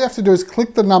that, all you have to do is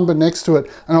click the number next to it,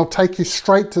 and it'll take you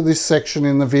straight to this section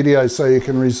in the video so you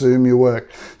can resume your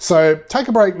work. So take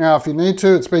a break now if you need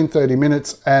to. It's been 30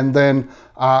 minutes, and then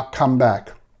come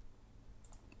back.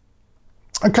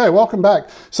 Okay, welcome back.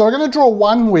 So we're going to draw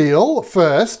one wheel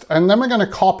first, and then we're going to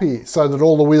copy so that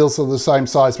all the wheels are the same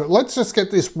size. But let's just get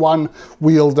this one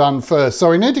wheel done first. So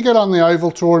we need to get on the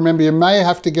oval tool. Remember, you may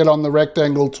have to get on the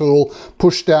rectangle tool,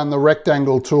 push down the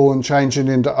rectangle tool and change it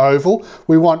into oval.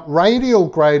 We want radial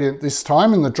gradient this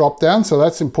time in the drop down, so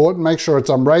that's important. Make sure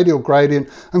it's on radial gradient.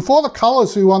 And for the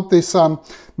colors, we want this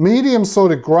medium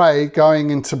sort of gray going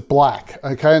into black,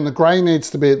 okay? And the gray needs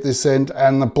to be at this end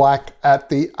and the black at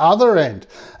the other end.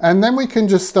 And then we can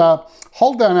just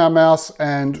hold down our mouse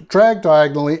and drag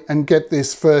diagonally and get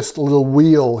this first little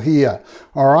wheel here,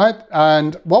 all right?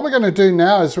 And what we're going to do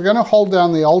now is we're going to hold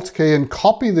down the Alt key and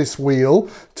copy this wheel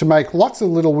to make lots of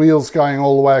little wheels going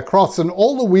all the way across, and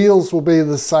all the wheels will be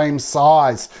the same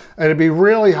size. It'd be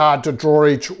really hard to draw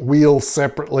each wheel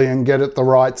separately and get it the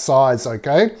right size,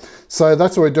 okay? So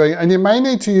that's what we're doing. And you may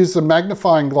need to use the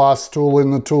magnifying glass tool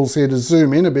in the tools here to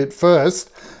zoom in a bit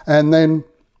first, and then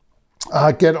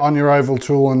get on your oval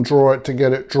tool and draw it to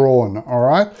get it drawn, all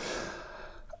right?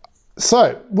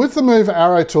 So with the move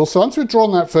arrow tool, so once we've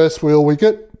drawn that first wheel, we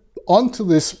get onto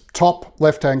this top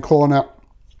left-hand corner,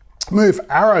 move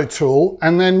arrow tool,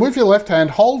 and then with your left hand,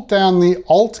 hold down the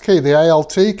Alt key, the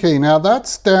Alt key. Now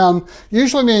that's down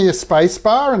usually near your space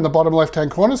bar in the bottom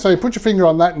left-hand corner. So you put your finger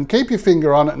on that and keep your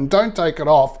finger on it and don't take it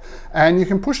off. And you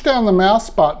can push down the mouse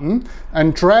button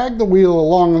and drag the wheel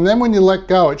along, and then when you let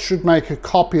go, it should make a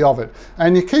copy of it.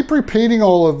 And you keep repeating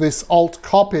all of this Alt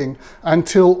copying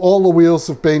until all the wheels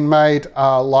have been made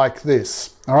like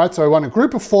this. All right, so we want a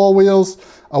group of 4 wheels,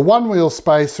 a 1 wheel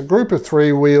space, a group of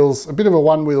 3 wheels, a bit of a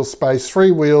 1 wheel space,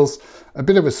 3 wheels, a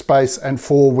bit of a space, and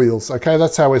 4 wheels. Okay,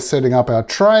 that's how we're setting up our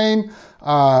train.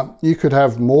 You could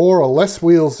have more or less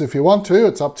wheels if you want to,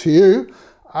 it's up to you.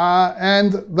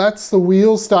 And that's the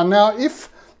wheels done. Now, if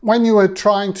when you were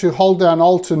trying to hold down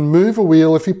Alt and move a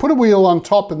wheel, if you put a wheel on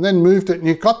top and then moved it and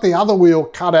you got the other wheel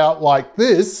cut out like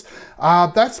this,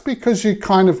 that's because you're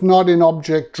kind of not in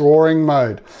object drawing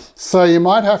mode. So you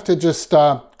might have to just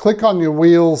click on your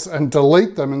wheels and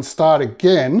delete them and start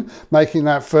again, making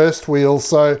that first wheel.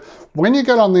 So when you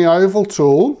get on the oval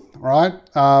tool, right,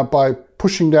 by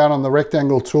pushing down on the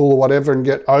rectangle tool or whatever and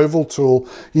get oval tool,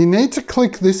 you need to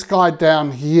click this guy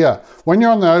down here. When you're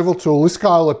on the oval tool, this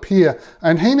guy will appear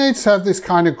and he needs to have this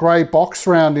kind of gray box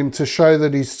around him to show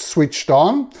that he's switched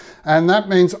on. And that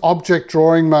means object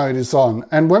drawing mode is on.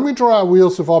 And when we draw our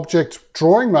wheels with object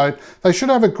drawing mode, they should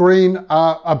have a green,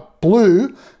 a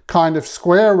blue kind of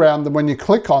square around them when you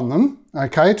click on them,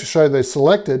 okay, to show they're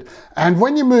selected. And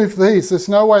when you move these, there's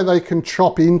no way they can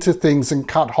chop into things and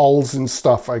cut holes and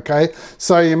stuff, okay?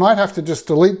 So you might have to just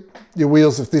delete your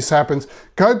wheels if this happens.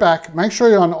 Go back, make sure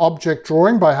you're on object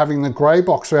drawing by having the gray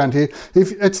box around here.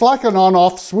 If it's like an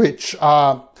on-off switch,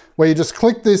 where you just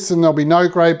click this and there'll be no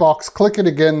gray box, click it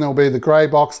again, there'll be the gray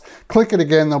box, click it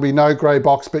again, there'll be no gray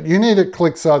box, but you need it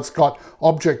clicked so it's got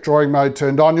object drawing mode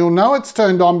turned on. You'll know it's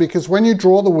turned on because when you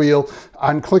draw the wheel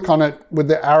and click on it with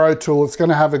the arrow tool, it's going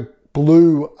to have a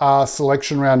blue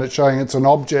selection around it showing it's an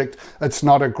object, it's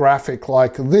not a graphic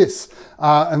like this.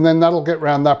 And then that'll get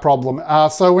around that problem.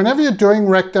 So whenever you're doing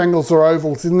rectangles or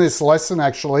ovals in this lesson,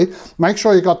 actually, make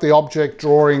sure you got the object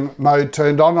drawing mode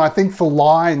turned on. I think for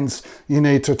lines, you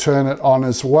need to turn it on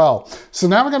as well. So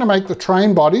now we're going to make the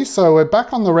train body. So we're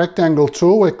back on the rectangle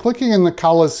tool. We're clicking in the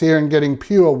colors here and getting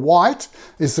pure white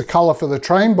is the color for the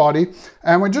train body.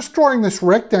 And we're just drawing this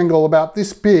rectangle about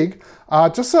this big,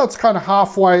 just so it's kind of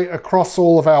halfway across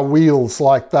all of our wheels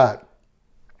like that.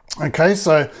 Okay,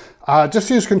 so just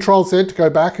use Control-Z to go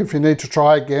back if you need to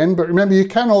try again. But remember, you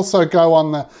can also go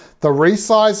on the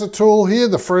Resizer tool here,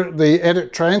 the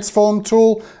Edit Transform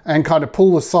tool, and kind of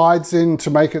pull the sides in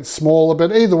to make it smaller.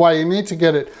 But either way, you need to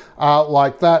get it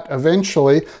like that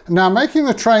eventually. Now, making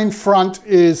the train front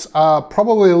is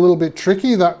probably a little bit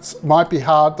tricky. That might be the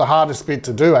hardest bit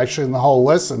to do actually in the whole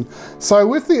lesson. So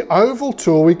with the oval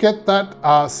tool, we get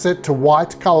that set to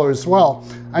white color as well.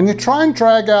 And you try and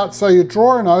drag out, so you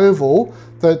draw an oval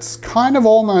that's kind of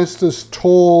almost as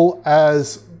tall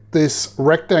as this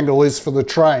rectangle is for the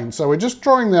train. So we're just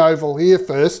drawing the oval here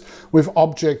first with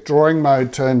object drawing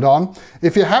mode turned on.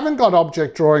 If you haven't got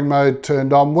object drawing mode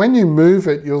turned on, when you move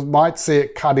it, you might see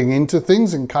it cutting into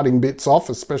things and cutting bits off,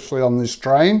 especially on this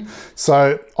train.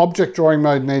 So object drawing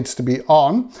mode needs to be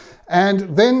on.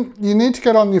 And then you need to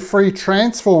get on your free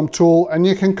transform tool and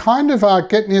you can kind of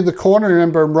get near the corner,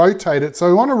 remember, and rotate it. So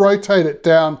we want to rotate it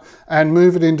down and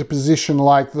move it into position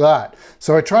like that.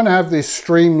 So we're trying to have this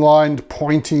streamlined,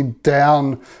 pointy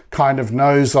down kind of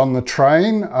nose on the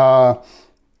train.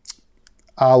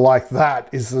 Like that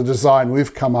is the design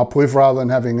we've come up with, rather than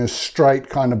having a straight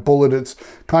kind of bullet. It's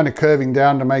kind of curving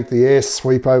down to make the air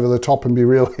sweep over the top and be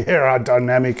real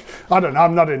aerodynamic. I don't know,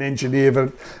 I'm not an engineer,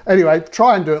 but anyway,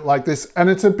 try and do it like this. And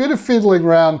it's a bit of fiddling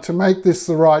around to make this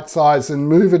the right size and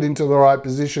move it into the right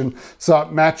position so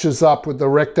it matches up with the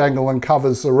rectangle and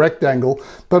covers the rectangle.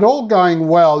 But all going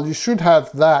well, you should have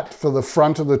that for the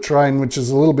front of the train, which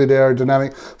is a little bit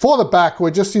aerodynamic. For the back, we're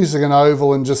just using an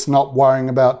oval and just not worrying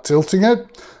about tilting it.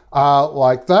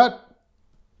 Like that.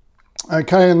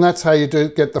 Okay, and that's how you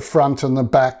get the front and the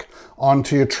back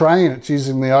onto your train. It's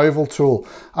using the oval tool.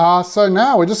 So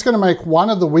now we're just going to make one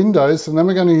of the windows, and then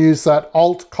we're going to use that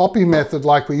Alt copy method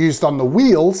like we used on the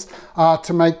wheels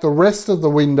to make the rest of the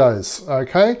windows.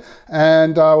 Okay,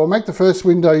 and we'll make the first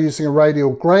window using a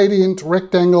radial gradient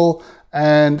rectangle,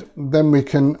 and then we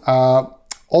can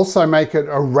also make it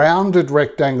a rounded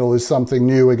rectangle is something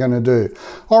new we're going to do.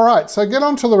 All right, so get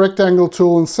onto the rectangle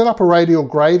tool and set up a radial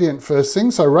gradient first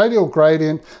thing. So radial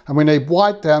gradient, and we need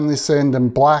white down this end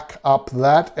and black up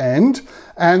that end.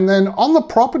 And then on the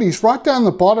properties, right down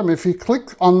the bottom, if you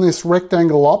click on this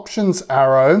rectangle options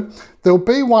arrow, there'll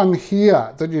be one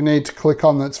here that you need to click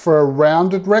on that's for a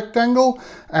rounded rectangle.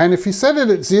 And if you set it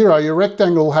at 0, your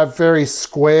rectangle will have very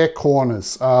square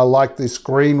corners, like this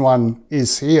green one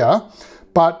is here.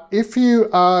 But if you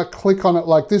click on it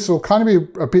like this, it'll kind of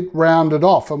be a bit rounded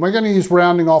off. And we're going to use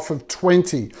rounding off of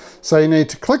 20. So you need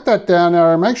to click that down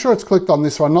arrow, make sure it's clicked on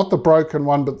this one, not the broken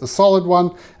one, but the solid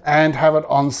one, and have it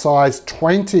on size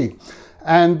 20.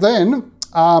 And then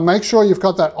make sure you've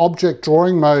got that object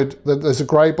drawing mode, that there's a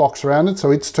gray box around it,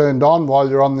 so it's turned on while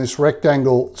you're on this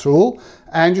rectangle tool.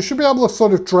 And you should be able to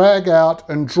sort of drag out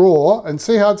and draw and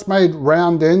see how it's made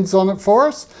round ends on it for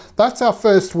us. That's our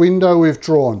first window we've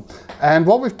drawn. And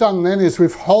what we've done then is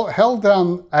we've held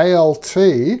down Alt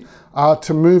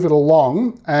to move it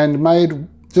along and made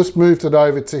just moved it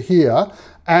over to here.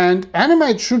 And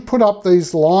Animate should put up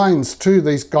these lines too,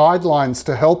 these guidelines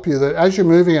to help you, that as you're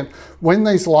moving it, when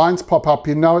these lines pop up,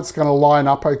 you know it's going to line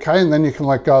up okay, and then you can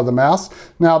let go of the mouse.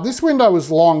 Now this window is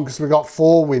long because we've got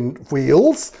 4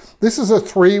 wheels. This is a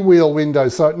 3-wheel window,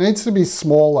 so it needs to be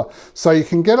smaller. So you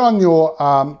can get on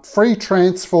your free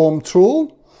transform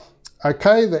tool,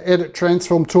 okay, the edit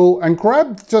transform tool, and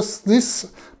grab just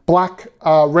this black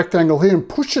rectangle here and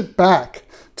push it back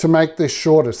to make this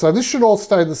shorter. So this should all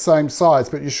stay the same size,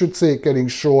 but you should see it getting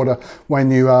shorter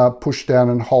when you push down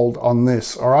and hold on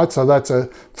this. All right, so that's a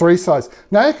 3 size.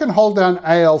 Now you can hold down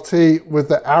ALT with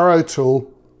the arrow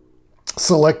tool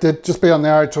selected, just be on the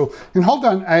arrow tool. You can hold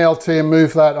down ALT and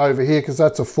move that over here because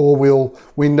that's a 4-wheel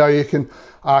window. You can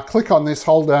click on this,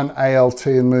 hold down ALT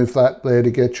and move that there to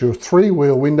get your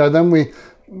 3-wheel window. Then we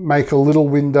make a little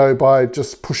window by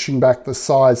just pushing back the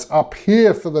size up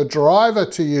here for the driver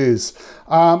to use.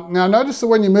 Now notice that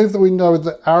when you move the window with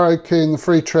the arrow key in the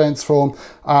free transform,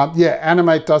 yeah,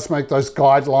 Animate does make those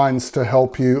guidelines to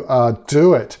help you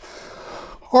do it.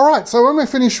 All right, so when we're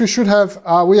finished, we should have,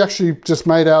 we actually just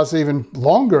made ours even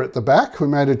longer at the back. We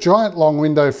made a giant long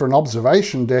window for an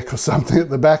observation deck or something at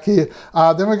the back here.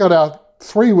 Then we got our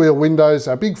 3-wheel windows,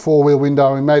 our big 4-wheel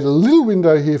window, and we made a little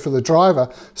window here for the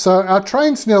driver. So our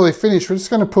train's nearly finished. We're just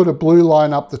going to put a blue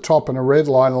line up the top and a red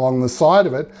line along the side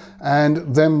of it, and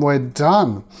then we're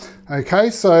done. Okay,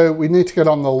 so we need to get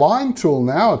on the line tool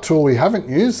now, a tool we haven't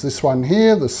used, this one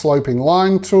here, the sloping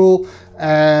line tool,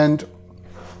 and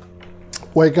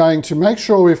we're going to make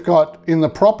sure we've got in the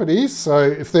properties, so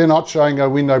if they're not showing our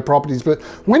window properties, but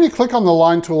when you click on the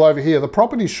line tool over here, the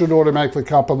properties should automatically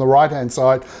come up on the right hand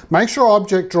side. Make sure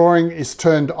object drawing is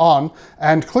turned on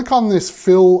and click on this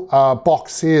fill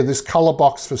box here, this color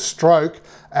box for stroke,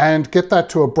 and get that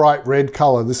to a bright red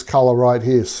color, this color right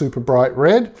here, super bright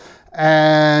red,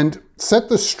 and set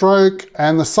the stroke,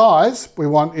 and the size we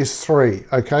want is 3.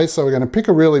 Okay, so we're going to pick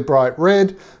a really bright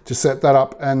red to set that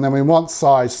up, and then we want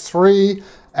size 3.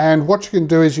 And what you can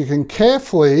do is you can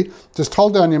carefully just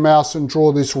hold down your mouse and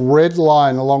draw this red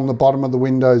line along the bottom of the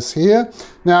windows here.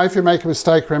 Now if you make a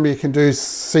mistake, remember you can do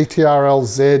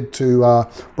Ctrl-Z to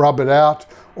rub it out,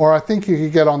 or I think you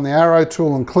could get on the arrow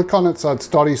tool and click on it so it's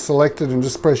dotty selected and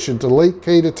just press your delete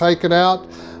key to take it out.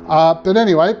 But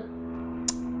anyway,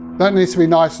 that needs to be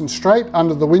nice and straight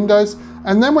under the windows.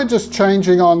 And then we're just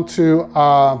changing on to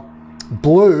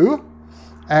blue,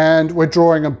 and we're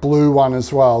drawing a blue one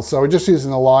as well. So we're just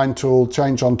using the line tool,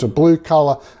 change onto blue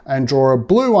color and draw a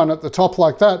blue one at the top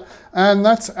like that. And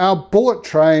that's our bullet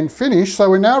train finished. So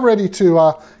we're now ready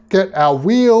to get our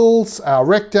wheels, our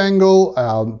rectangle,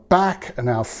 our back and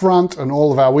our front and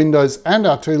all of our windows and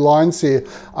our 2 lines here.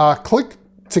 Click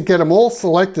to get them all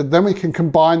selected, then we can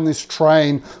combine this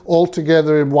train all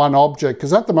together in one object,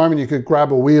 because at the moment you could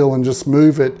grab a wheel and just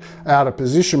move it out of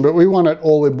position, but we want it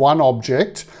all in one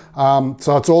object,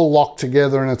 so it's all locked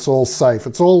together and it's all safe.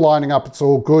 It's all lining up, it's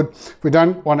all good. We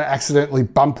don't want to accidentally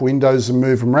bump windows and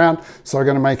move them around, so we're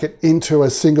going to make it into a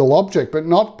single object, but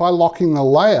not by locking the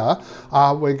layer.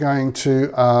 We're going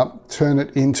to turn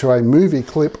it into a movie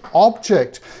clip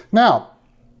object. Now,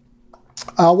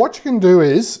 what you can do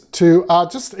is to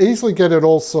just easily get it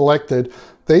all selected.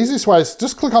 The easiest way is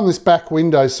just click on this back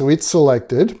window so it's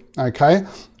selected, okay?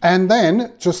 And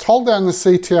then just hold down the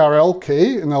Ctrl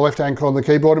key in the left-hand corner of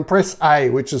the keyboard and press A,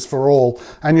 which is for all.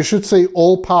 And you should see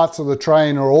all parts of the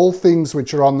train or all things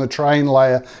which are on the train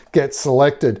layer get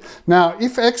selected. Now,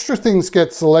 if extra things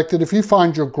get selected, if you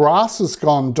find your grass has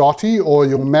gone dotty or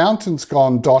your mountain's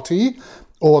gone dotty,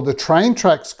 or the train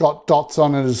track's got dots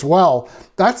on it as well,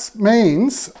 that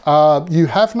means you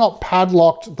have not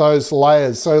padlocked those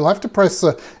layers. So you'll have to press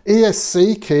the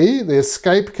ESC key, the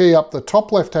escape key up the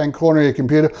top left-hand corner of your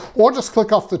computer, or just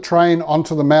click off the train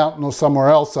onto the mountain or somewhere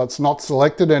else so it's not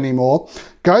selected anymore.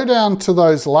 Go down to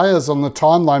those layers on the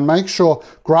timeline, make sure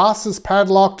grass is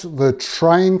padlocked, the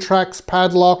train track's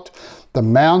padlocked, the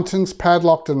mountain's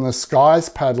padlocked and the sky's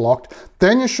padlocked.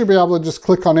 Then you should be able to just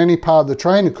click on any part of the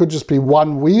train. It could just be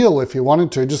one wheel if you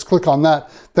wanted to. Just click on that,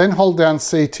 then hold down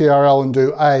Ctrl and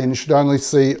do A, and you should only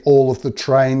see all of the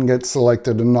train get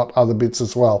selected and not other bits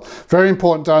as well. Very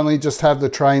important to only just have the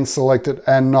train selected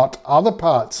and not other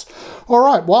parts. All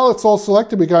right, while it's all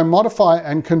selected, we go Modify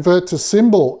and Convert to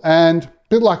Symbol, and a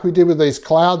bit like we did with these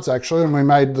clouds actually, and we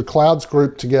made the clouds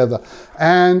group together.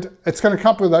 And it's going to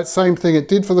come up with that same thing it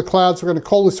did for the clouds. We're going to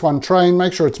call this one train,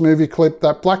 make sure it's movie clip.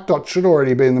 That black dot should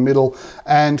already be in the middle,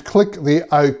 and click the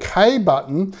OK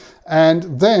button.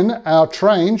 And then our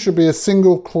train should be a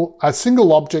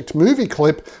single object movie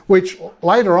clip, which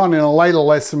later on in a later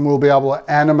lesson we'll be able to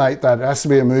animate that. It has to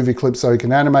be a movie clip so you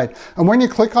can animate. And when you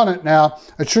click on it now,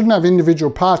 it shouldn't have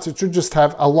individual parts. It should just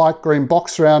have a light green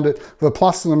box around it with a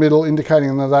plus in the middle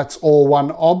indicating that that's all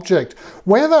one object.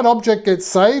 Where that object gets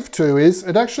saved to is,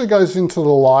 it actually goes into the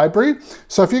library.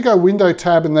 So if you go Window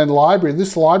tab and then Library,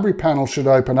 this library panel should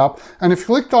open up. And if you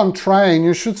clicked on Train,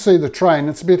 you should see the train.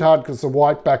 It's a bit hard because the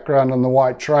white background and the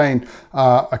white train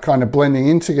are kind of blending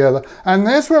in together. And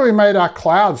there's where we made our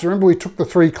clouds. Remember we took the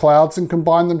 3 clouds and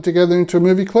combined them together into a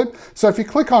movie clip? So if you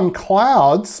click on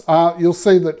clouds, you'll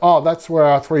see that, oh, that's where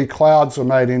our 3 clouds were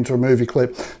made into a movie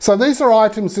clip. So these are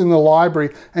items in the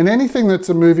library, and anything that's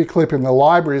a movie clip in the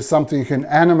library is something you can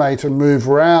animate and move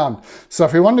around. So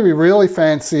if you want to be really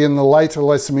fancy in the later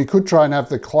lesson, we could try and have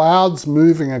the clouds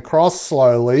moving across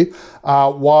slowly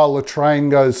while the train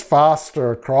goes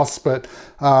faster across, but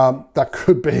that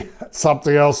could be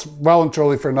something else well and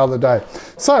truly for another day.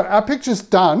 So our picture's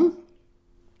done.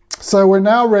 So we're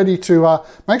now ready to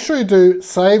make sure you do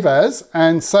Save As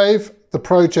and save the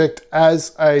project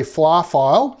as a FLAR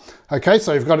file. Okay,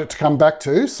 so you've got it to come back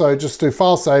to. So just do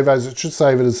File Save As. It should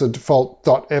save it as a default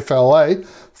 .fla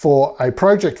for a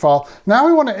project file. Now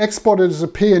we want to export it as a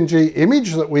PNG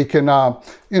image that we can,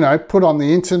 you know, put on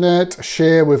the internet,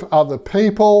 share with other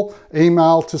people,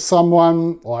 email to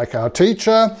someone like our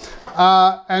teacher,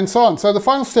 and so on. So the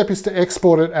final step is to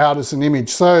export it out as an image.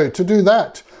 So to do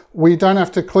that, we don't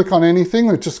have to click on anything.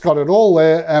 We've just got it all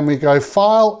there, and we go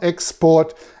File,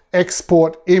 Export,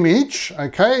 Export Image,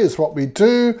 okay, is what we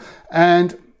do.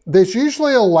 And there's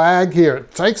usually a lag here.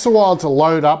 It takes a while to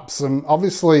load up.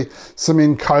 Obviously some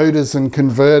encoders and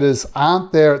converters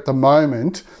aren't there at the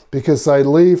moment because they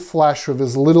leave Flash with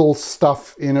as little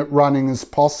stuff in it running as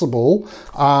possible.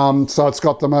 So it's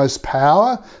got the most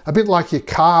power. A bit like your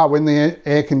car when the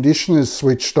air conditioner is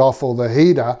switched off or the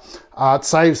heater. It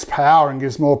saves power and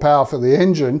gives more power for the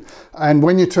engine. And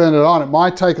when you turn it on, it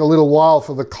might take a little while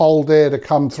for the cold air to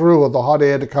come through or the hot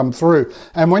air to come through.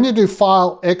 And when you do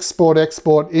File, Export,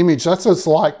 Export Image, that's what it's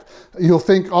like. You'll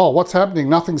think, oh, what's happening?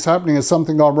 Nothing's happening. Has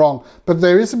something gone wrong? But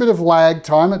there is a bit of lag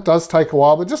time. It does take a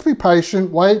while, but just be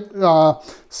patient. Wait,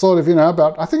 sort of, you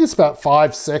know, I think it's about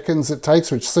 5 seconds it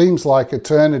takes, which seems like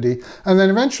eternity. And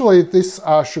then eventually this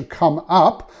should come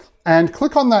up. And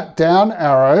click on that down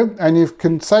arrow and you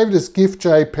can save it as GIF,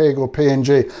 JPEG or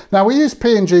PNG. Now we use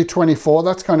PNG 24,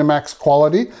 that's kind of max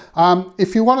quality.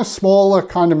 If you want a smaller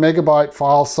kind of megabyte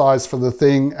file size for the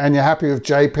thing and you're happy with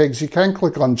JPEGs, you can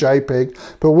click on JPEG,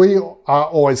 but we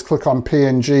always click on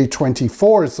PNG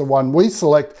 24 is the one we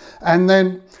select. And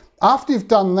then after you've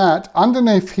done that,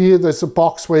 underneath here, there's a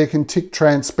box where you can tick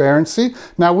transparency.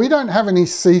 Now, we don't have any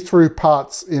see-through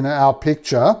parts in our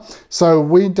picture, so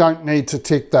we don't need to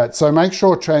tick that. So make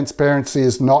sure transparency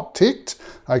is not ticked.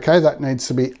 Okay, that needs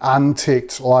to be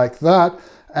unticked like that.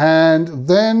 And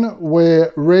then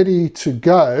we're ready to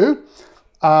go.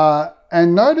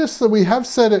 And notice that we have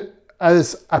set it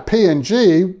as a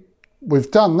PNG.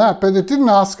 We've done that, but it didn't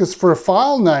ask us for a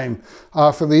file name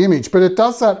for the image, but it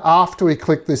does that after we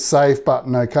click this Save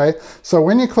button, okay? So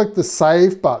when you click the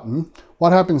Save button,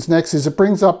 what happens next is it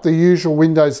brings up the usual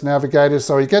Windows navigator.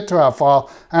 So we get to our file,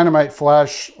 Animate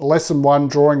Flash, Lesson 1,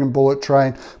 Drawing and Bullet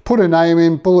Train, put a name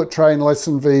in, Bullet Train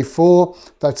Lesson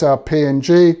V4, that's our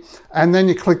PNG, and then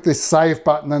you click this Save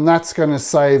button and that's gonna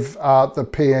save the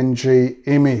PNG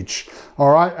image,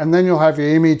 all right? And then you'll have your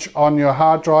image on your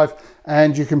hard drive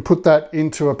and you can put that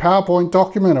into a PowerPoint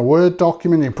document, a Word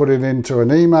document, you put it into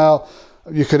an email.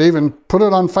 You could even put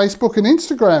it on Facebook and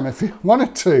Instagram if you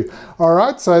wanted to. All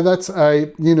right, so that's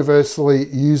a universally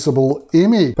usable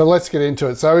image. But let's get into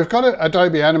it. So we've got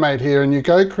Adobe Animate here and you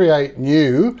go Create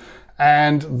New,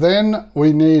 and then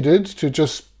we needed to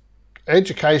just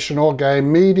Education or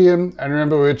Game Medium. And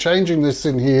remember, we're changing this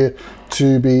in here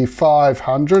to be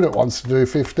 500. It wants to do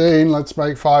 15. Let's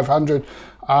make 500.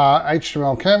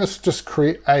 HTML canvas, just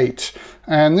create.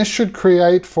 And this should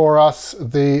create for us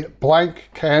the blank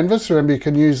canvas. Remember, you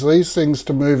can use these things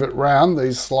to move it around,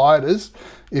 these sliders,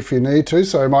 if you need to.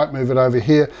 So I might move it over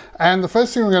here. And the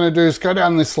first thing we're going to do is go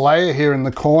down this layer here in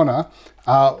the corner,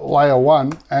 layer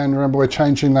 1. And remember, we're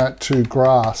changing that to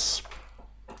grass.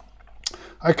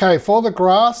 Okay, for the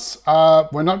grass,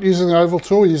 we're not using the oval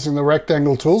tool, we're using the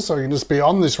rectangle tool, so you can just be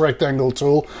on this rectangle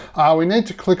tool. We need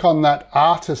to click on that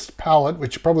artist palette,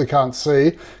 which you probably can't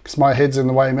see because my head's in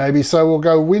the way maybe. So we'll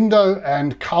go Window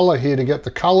and Color here to get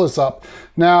the colors up.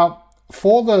 Now,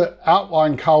 for the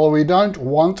outline color, we don't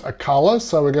want a color,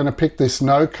 so we're going to pick this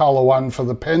no color one for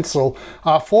the pencil.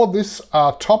 For this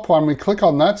top one, we click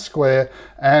on that square,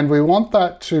 and we want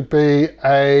that to be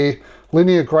a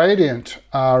linear gradient,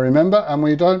 remember, and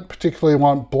we don't particularly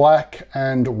want black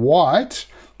and white,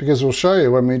 because we'll show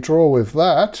you when we draw with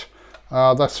that,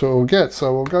 that's what we'll get.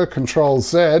 So we'll go Control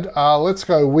Z. Let's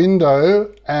go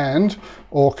Window and,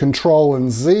 or Control and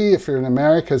Z if you're in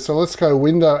America. So let's go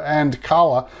Window and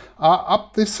Color.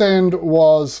 Up this end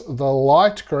was the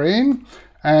light green,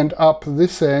 and up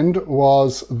this end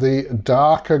was the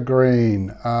darker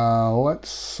green. Let's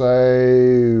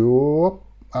say, whoop,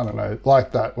 I don't know,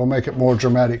 like that. We'll make it more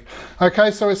dramatic.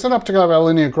 Okay, so we're set up to go with our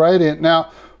linear gradient.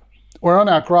 Now, we're on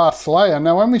our grass layer.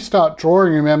 Now, when we start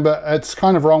drawing, remember, it's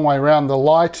kind of wrong way around. The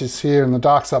light is here and the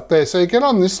dark's up there. So you get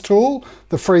on this tool,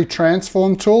 the free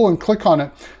Transform tool, and click on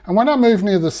it. And when I move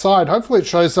near the side, hopefully it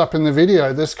shows up in the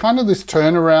video, there's kind of this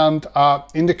turnaround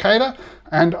indicator.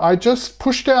 And I just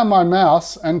push down my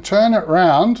mouse and turn it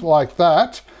round like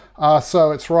that.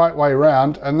 So it's right way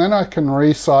round, and then I can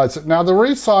resize it. Now the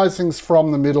resizing's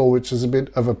from the middle, which is a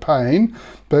bit of a pain,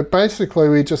 but basically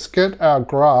we just get our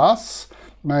grass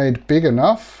made big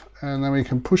enough, and then we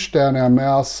can push down our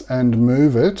mouse and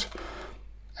move it,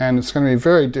 and it's going to be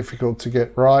very difficult to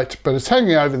get right, but it's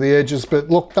hanging over the edges. But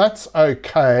look, that's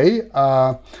okay,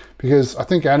 because I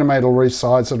think Animate will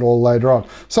resize it all later on.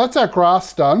 So that's our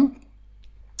grass done.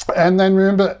 And then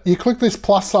remember, you click this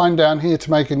plus sign down here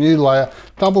to make a new layer,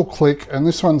 double click, and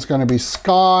this one's going to be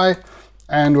sky,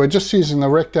 and we're just using the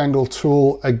rectangle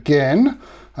tool again.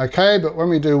 Okay, but when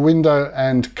we do window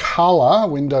and color,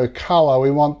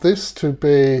 we want this to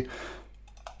be,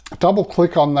 double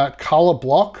click on that color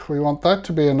block. We want that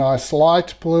to be a nice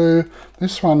light blue.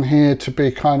 This one here to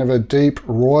be kind of a deep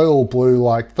royal blue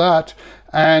like that.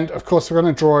 And of course, we're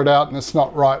going to draw it out and it's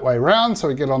not right way round. So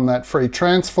we get on that free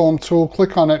Transform tool,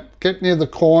 click on it, get near the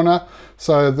corner.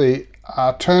 So the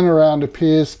turnaround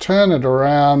appears, turn it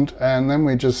around, and then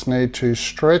we just need to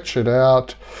stretch it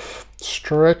out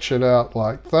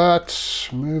like that,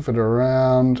 move it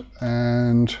around,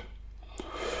 and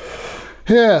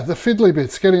yeah, the fiddly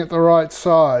bit's getting it the right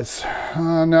size.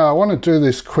 Now I want to do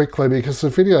this quickly because the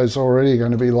video is already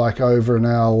going to be like over an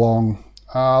hour long.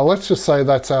 Let's just say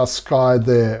that's our sky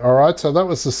there. All right, so that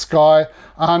was the sky.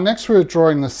 Next we're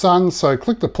drawing the sun, so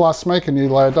click the plus, make a new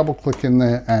layer, double click in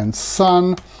there, and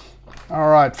sun. All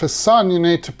right, for sun, you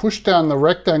need to push down the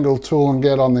rectangle tool and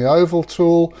get on the oval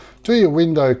tool, do your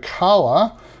window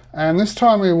color, and this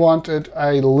time we wanted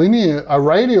a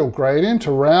radial gradient,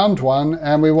 a round one,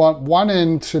 and we want one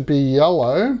end to be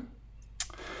yellow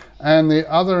and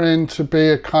the other end to be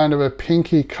a kind of a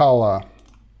pinky color.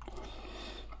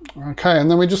 Okay, and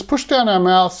then we just push down our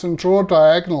mouse and draw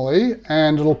diagonally,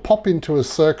 and it'll pop into a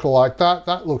circle like that.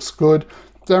 That looks good.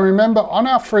 Then remember, on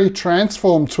our free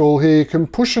Transform tool here, you can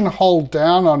push and hold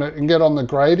down on it and get on the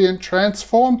gradient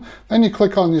transform. Then you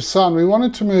click on your sun. We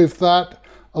wanted to move that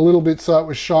a little bit so it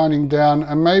was shining down,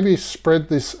 and maybe spread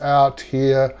this out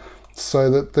here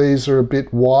so that these are a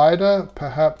bit wider.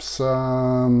 Perhaps,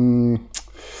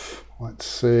 let's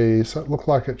see, does that look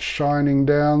like it's shining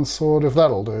down, sort of?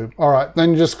 That'll do. All right,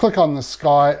 then you just click on the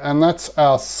sky, and that's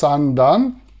our sun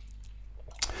done.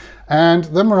 And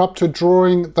then we're up to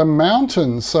drawing the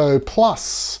mountain. So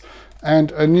plus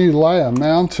and a new layer,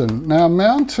 mountain. Now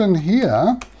mountain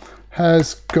here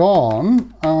has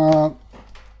gone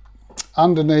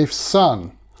underneath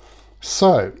sun.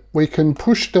 So we can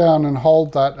push down and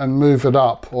hold that and move it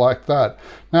up like that.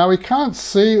 Now we can't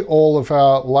see all of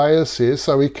our layers here,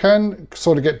 so we can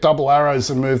sort of get double arrows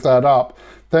and move that up.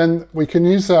 Then we can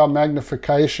use our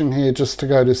magnification here just to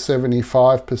go to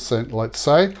 75%, let's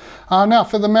say. Now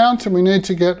for the mountain, we need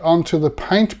to get onto the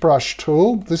paintbrush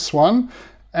tool, this one,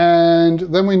 and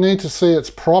then we need to see its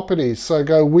properties. So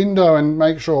go window and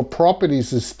make sure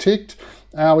properties is ticked.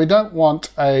 We don't want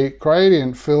a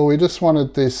gradient fill, we just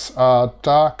wanted this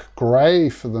dark gray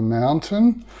for the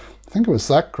mountain. I think it was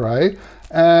that gray.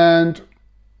 And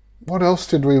what else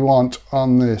did we want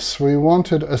on this? We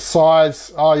wanted a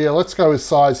size, oh yeah, let's go with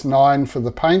size 9 for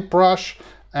the paintbrush.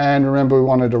 And remember, we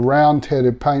wanted a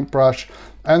round-headed paintbrush.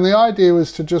 And the idea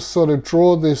was to just sort of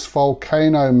draw this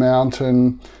volcano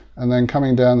mountain and then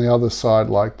coming down the other side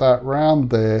like that, round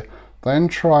there. Then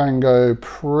try and go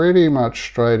pretty much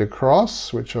straight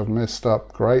across, which I've messed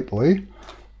up greatly.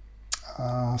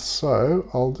 So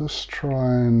I'll just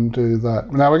try and do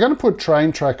that. Now we're going to put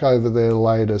train track over there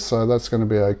later, so that's going to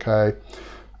be okay.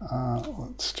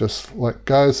 Let's just let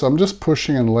go. So I'm just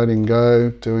pushing and letting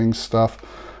go, doing stuff.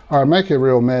 All right, make a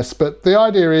real mess. But the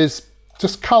idea is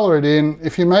just color it in.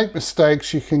 If you make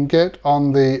mistakes, you can get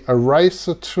on the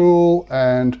eraser tool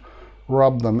and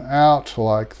rub them out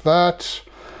like that.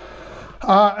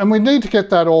 And we need to get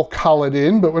that all colored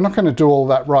in, but we're not going to do all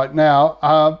that right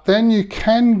now. Then you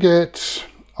can get,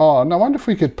 oh, no, I wonder if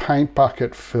we could paint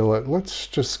bucket fill it. Let's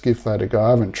just give that a go.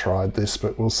 I haven't tried this,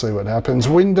 but we'll see what happens.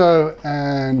 Window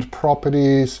and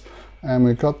properties, and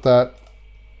we've got that.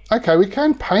 Okay, we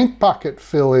can paint bucket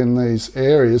fill in these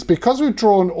areas. Because we've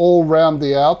drawn all around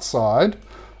the outside,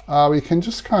 we can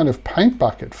just kind of paint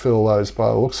bucket fill those by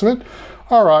the looks of it.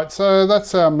 All right, so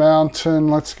that's our mountain.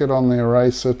 Let's get on the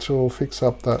eraser tool, fix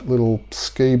up that little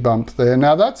ski bump there.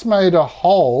 Now that's made a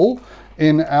hole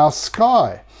in our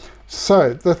sky.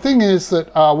 So the thing is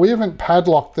that we haven't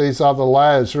padlocked these other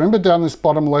layers. Remember down this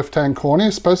bottom left-hand corner,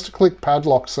 you're supposed to click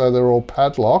padlock so they're all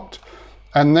padlocked,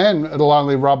 and then it'll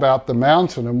only rub out the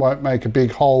mountain and won't make a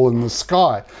big hole in the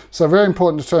sky. So very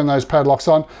important to turn those padlocks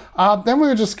on. Then we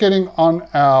were just getting on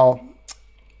our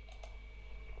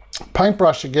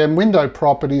paintbrush again, window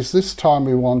properties. This time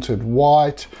we wanted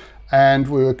white, and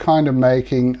we were kind of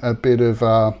making a bit of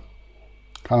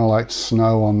kind of like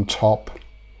snow on top.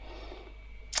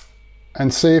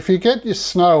 And see, if you get your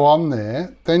snow on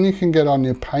there, then you can get on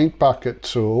your paint bucket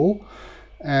tool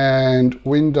and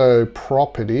window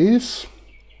properties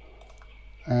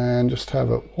and just have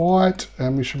it white,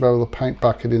 and we should be able to paint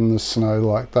bucket in the snow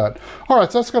like that. All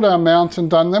right, so that's got our mountain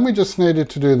done. Then we just needed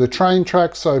to do the train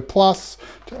track. So plus,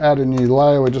 to add a new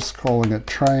layer, we're just calling it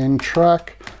train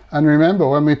track. And remember,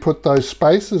 when we put those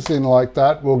spaces in like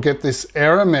that, we'll get this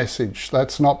error message,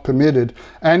 that's not permitted.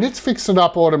 And it's fixed it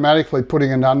up automatically,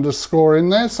 putting an underscore in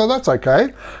there, so that's okay.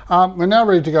 We're now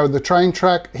ready to go with the train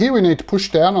track. Here we need to push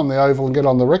down on the oval and get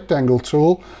on the rectangle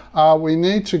tool. We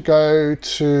need to go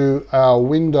to our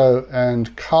window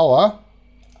and color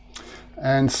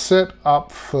and set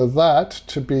up for that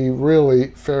to be really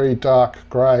very dark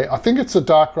gray. I think it's a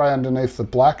dark gray underneath the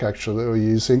black actually that we're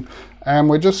using. And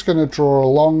we're just going to draw a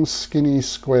long skinny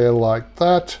square like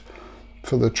that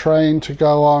for the train to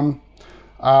go on.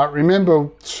 Remember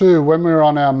too, when we're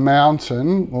on our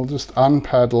mountain, we'll just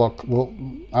unpadlock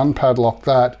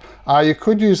that. You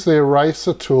could use the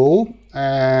eraser tool,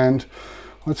 and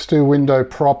let's do window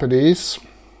properties.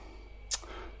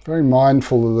 Very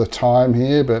mindful of the time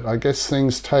here, but I guess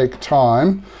things take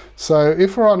time. So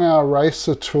if we're on our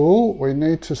eraser tool, we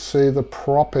need to see the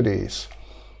properties.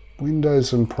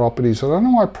 Windows and properties. I don't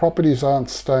know why properties aren't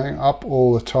staying up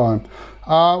all the time.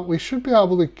 We should be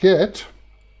able to get,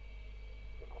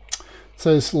 it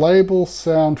says label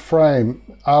sound frame.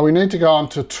 We need to go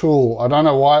onto tool. I don't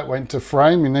know why it went to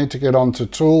frame. You need to get onto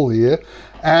tool here.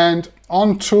 And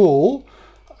on tool,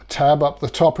 tab up the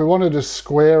top, we wanted a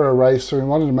square eraser. We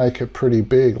wanted to make it pretty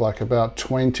big, like about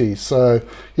 20. So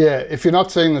yeah, if you're not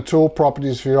seeing the tool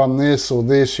properties, if you're on this or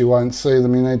this, you won't see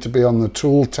them. You need to be on the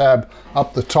tool tab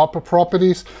up the top of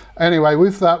properties. Anyway,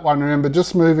 with that one, remember,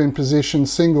 just move in position,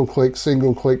 single click,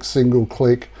 single click, single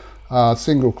click,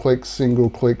 single click, single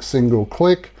click, single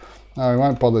click. No, we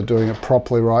won't bother doing it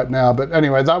properly right now. But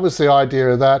anyway, that was the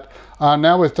idea of that.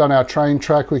 Now we've done our train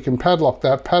track, we can padlock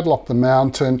that, padlock the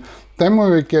mountain. Then we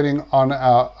were getting on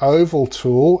our oval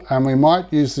tool, and we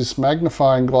might use this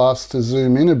magnifying glass to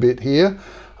zoom in a bit here.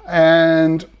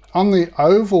 And on the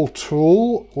oval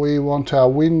tool, we want our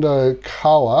window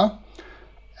color,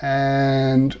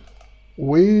 and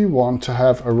we want to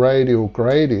have a radial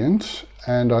gradient.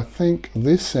 And I think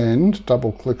this end,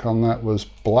 double click on that, was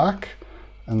black,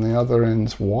 and the other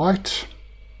end's white,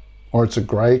 or it's a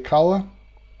gray color.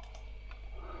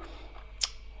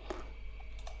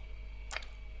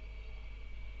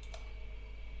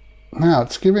 Now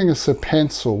it's giving us a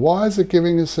pencil. Why is it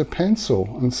giving us a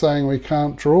pencil and saying we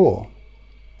can't draw?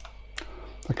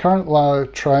 The current layer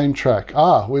train track.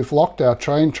 We've locked our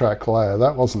train track layer.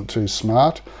 That wasn't too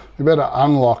smart. We better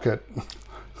unlock it.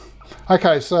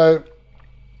 Okay, so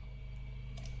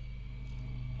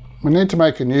we need to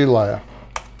make a new layer.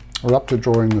 We're up to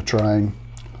drawing the train.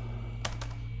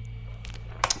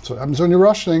 So what happens when you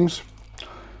rush things.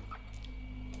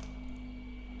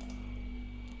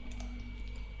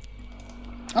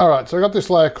 All right, so I got this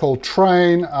layer called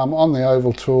train. I'm on the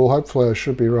oval tool. Hopefully I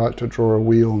should be right to draw a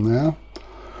wheel now.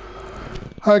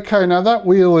 Okay, now that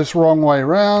wheel is wrong way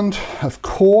around, of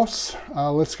course.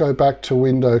 Let's go back to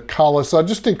window color. So I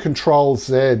just did Control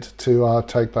Z to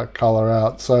take that color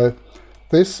out. So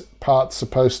this part's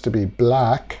supposed to be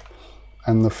black,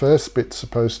 and the first bit's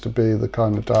supposed to be the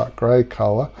kind of dark gray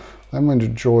color. Then when you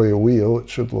draw your wheel, it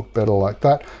should look better like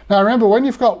that. Now remember, when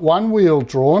you've got one wheel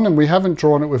drawn, and we haven't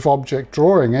drawn it with object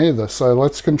drawing either, so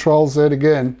let's Control Z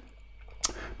again.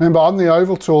 Remember, on the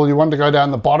oval tool, you want to go down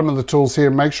the bottom of the tools here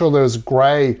and make sure there's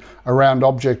gray around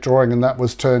object drawing, and that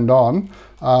was turned on.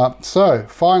 So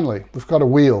finally, we've got a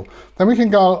wheel. Then we can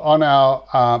go on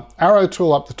our arrow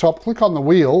tool up the top, click on the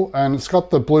wheel, and it's got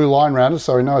the blue line around it,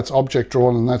 so we know it's object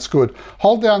drawn, and that's good.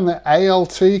 Hold down the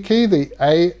ALT key, the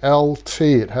ALT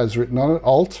it has written on it,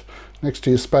 Alt, next to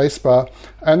your space bar,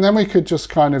 and then we could just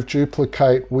kind of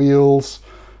duplicate wheels.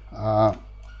 I'm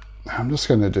just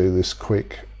going to do this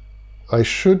quick. They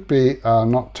should be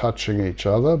not touching each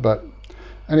other, but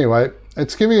anyway,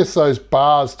 it's giving us those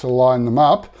bars to line them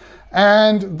up.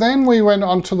 And then we went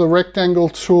onto the rectangle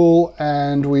tool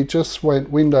and we just went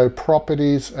window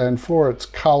properties, and for its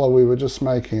color we were just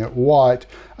making it white.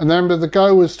 And then the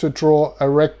go was to draw a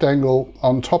rectangle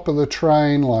on top of the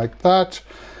train like that.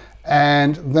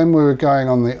 And then we were going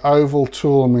on the oval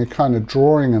tool and we were kind of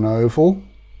drawing an oval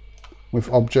with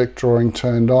object drawing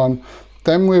turned on.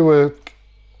 Then we were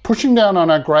pushing down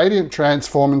on our gradient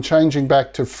transform and changing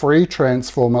back to free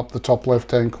transform up the top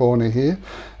left hand corner here.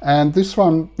 And this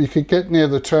one you could get near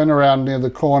the turnaround near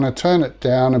the corner, turn it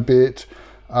down a bit,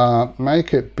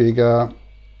 make it bigger.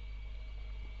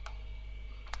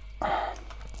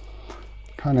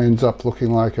 Kind of ends up looking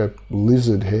like a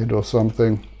lizard head or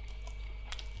something.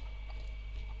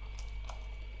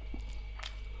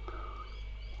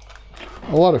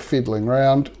 A lot of fiddling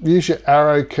around. Use your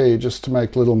arrow key just to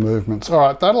make little movements. All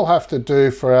right, that'll have to do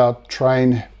for our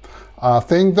train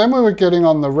thing. Then we were getting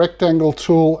on the rectangle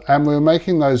tool and we were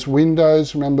making those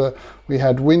windows. Remember, we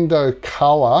had window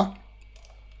color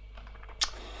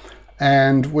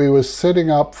and we were setting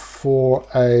up for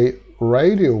a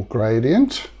radial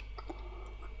gradient.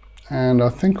 And I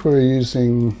think we were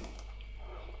using,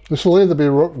 this will either be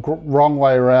wrong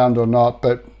way around or not,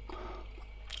 but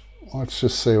let's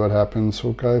just see what happens.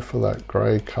 We'll go for that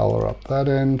grey colour up that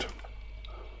end.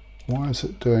 Why is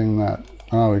it doing that?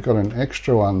 Oh, we've got an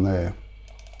extra one there.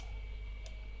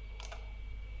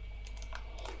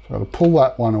 So I'll pull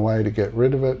that one away to get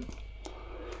rid of it.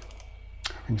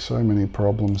 Having so many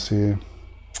problems here.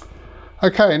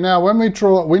 Okay, now when we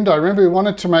draw a window, remember we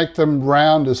wanted to make them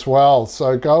round as well.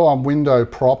 So go on window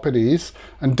properties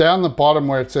and down the bottom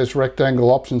where it says rectangle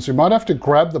options, you might have to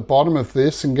grab the bottom of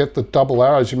this and get the double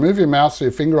arrows. You move your mouse or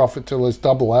your finger off it till there's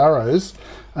double arrows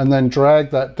and then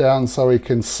drag that down so we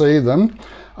can see them.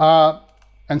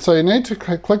 And so you need to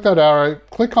click that arrow,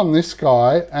 click on this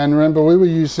guy, and remember we were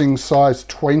using size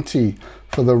 20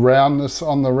 for the roundness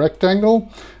on the rectangle.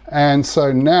 And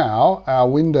so now our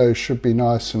window should be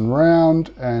nice and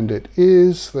round, and it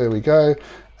is. There we go.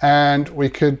 And we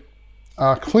could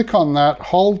click on that,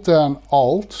 hold down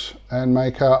Alt, and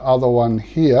make our other one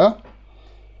here.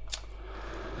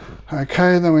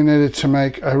 Okay, then we needed to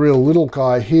make a real little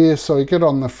guy here. So we get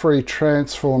on the free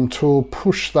transform tool,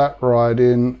 push that right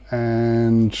in,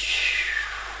 and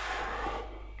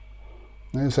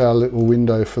there's our little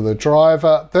window for the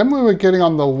driver. Then we were getting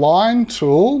on the line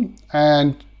tool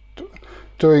and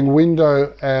doing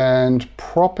window and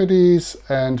properties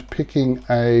and picking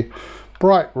a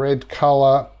bright red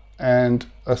color and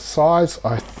a size,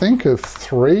 I think, of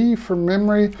 3 from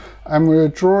memory. And we were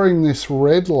drawing this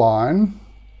red line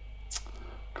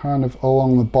kind of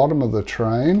along the bottom of the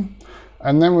train.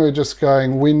 And then we were just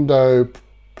going window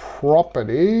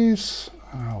properties,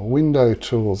 window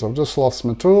tools. I've just lost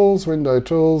my tools,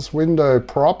 window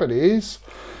properties.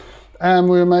 And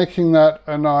we're making that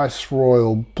a nice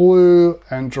royal blue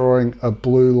and drawing a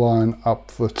blue line up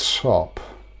the top.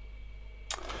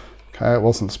 Okay, it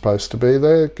wasn't supposed to be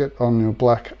there. Get on your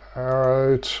black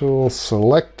arrow tool,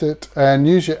 select it, and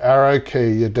use your arrow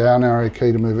key, your down arrow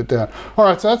key to move it down. All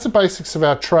right, so that's the basics of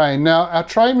our train. Now, our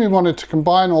train we wanted to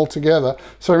combine all together.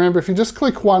 So remember, if you just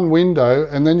click one window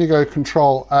and then you go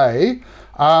Control A,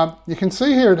 you can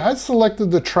see here it has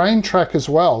selected the train track as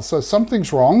well. So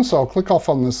something's wrong, so I'll click off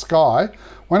on the sky.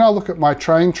 When I look at my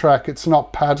train track, it's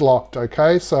not padlocked,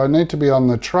 okay? So I need to be on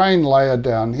the train layer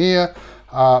down here.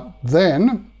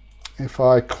 Then, if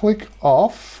I click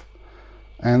off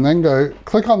and then go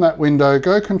click on that window,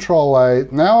 go Control A,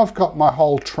 now I've got my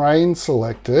whole train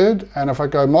selected. And if I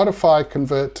go Modify,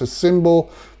 Convert to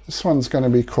Symbol, this one's going to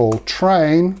be called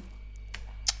Train.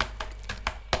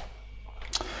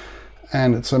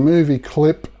 And it's a movie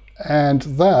clip, and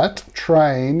that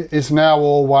train is now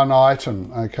all one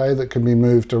item, okay, that can be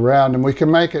moved around, and we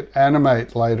can make it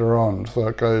animate later on. So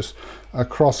it goes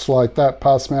across like that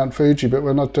past Mount Fuji, but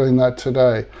we're not doing that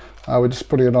today. We're just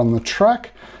putting it on the track.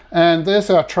 And there's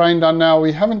our train done now.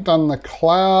 We haven't done the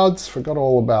clouds, forgot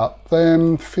all about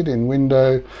them. Fit in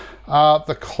window.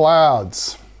 The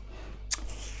clouds.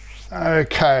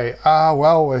 Okay,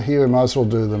 well, we're here, we might as well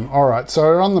do them. All right, so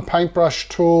we're on the paintbrush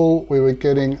tool. We were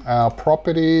getting our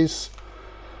properties.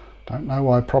 Don't know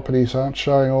why properties aren't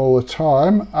showing all the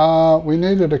time. We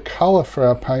needed a color for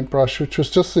our paintbrush, which was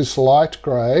just this light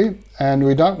gray, and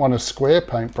we don't want a square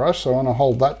paintbrush, so I want to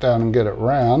hold that down and get it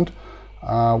round.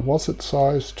 Was it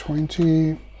size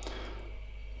 20?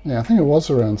 Yeah, I think it was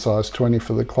around size 20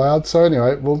 for the cloud. So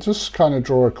anyway, we'll just kind of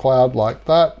draw a cloud like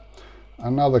that,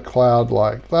 another cloud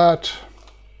like that,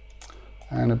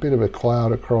 and a bit of a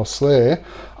cloud across there.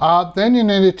 Then you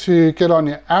needed to get on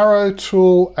your arrow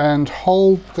tool and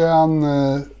hold down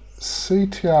the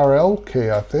CTRL key,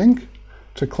 I think,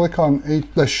 to click on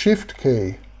the shift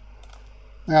key.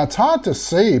 Now it's hard to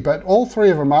see, but all three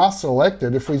of them are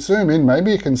selected. If we zoom in,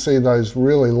 maybe you can see those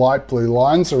really light blue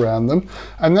lines around them.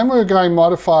 And then we were going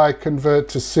modify, convert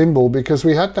to symbol, because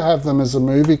we had to have them as a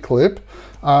movie clip,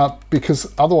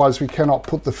 because otherwise we cannot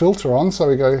put the filter on. So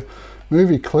we go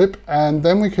movie clip, and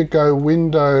then we could go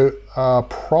window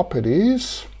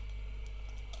properties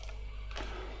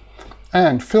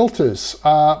and filters.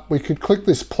 We could click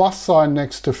this plus sign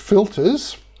next to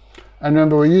filters, and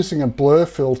remember we're using a blur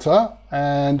filter,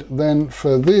 and then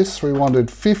for this we wanted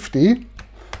 50,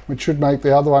 which should make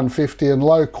the other one 50, and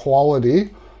low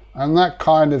quality, and that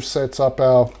kind of sets up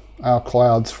our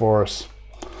clouds for us.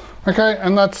 Okay,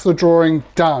 and that's the drawing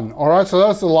done. All right, so that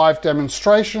was the live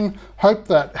demonstration. Hope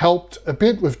that helped a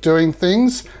bit with doing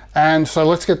things. And so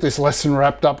let's get this lesson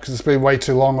wrapped up because it's been way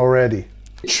too long already.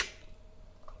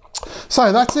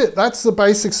 So that's it. That's the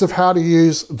basics of how to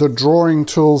use the drawing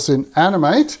tools in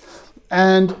Animate.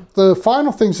 And the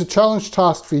final thing's a challenge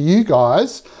task for you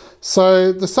guys.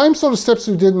 So the same sort of steps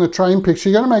we did in the train picture,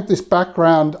 you're going to make this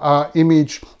background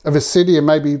image of a city and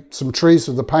maybe some trees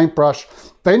with the paintbrush.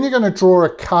 Then you're going to draw a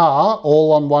car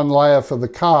all on one layer for the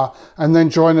car and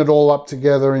then join it all up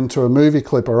together into a movie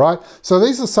clip, all right? So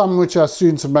these are some which our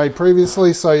students have made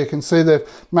previously. So you can see they've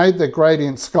made their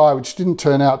gradient sky, which didn't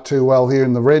turn out too well here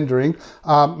in the rendering,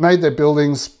 made their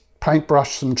buildings,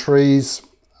 paintbrush some trees,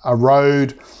 a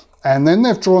road, and then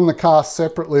they've drawn the car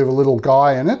separately with a little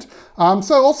guy in it.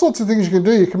 So all sorts of things you can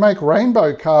do. You can make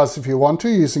rainbow cars if you want to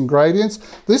using gradients.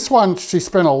 This one, she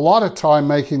spent a lot of time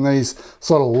making these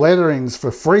sort of letterings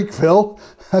for Freakville.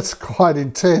 That's quite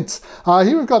intense.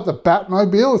 Here we've got the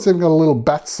Batmobile. It's even got a little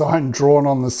bat sign drawn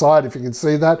on the side, if you can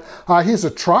see that. Here's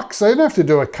a truck. So you don't have to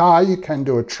do a car. You can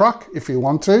do a truck if you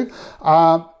want to.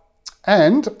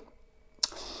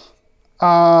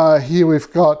 Here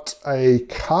we've got a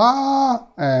car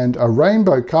and a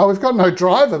rainbow car. We've got no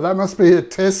driver. That must be a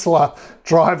Tesla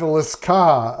driverless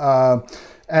car.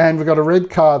 And we've got a red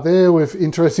car there with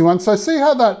interesting ones. So see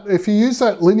how that, if you use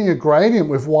that linear gradient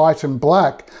with white and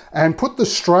black and put the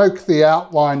stroke, the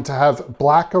outline to have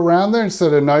black around there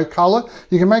instead of no color,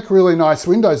 you can make really nice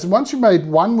windows. And once you've made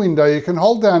one window, you can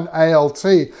hold down Alt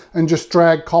and just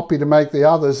drag copy to make the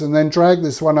others, and then drag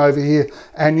this one over here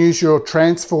and use your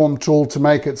transform tool to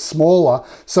make it smaller.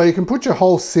 So you can put your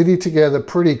whole city together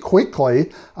pretty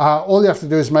quickly. All you have to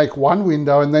do is make one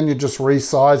window and then you're just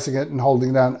resizing it and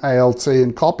holding down Alt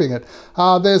and copying it.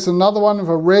 There's another one of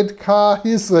a red car.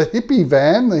 Here's the hippie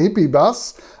van, the hippie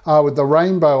bus with the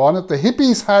rainbow on it. The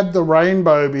hippies had the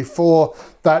rainbow before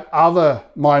that other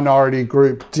minority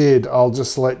group did, I'll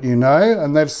just let you know.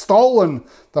 And they've stolen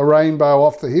the rainbow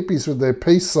off the hippies with their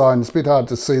peace sign. It's a bit hard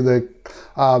to see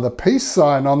the peace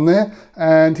sign on there.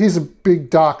 And here's a big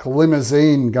dark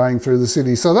limousine going through the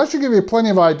city. So that should give you plenty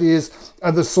of ideas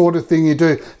of the sort of thing you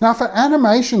do. Now for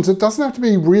animations, it doesn't have to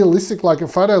be realistic like a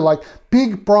photo, like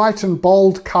big, bright and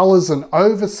bold colors and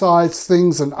oversized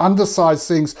things and undersized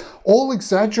things, all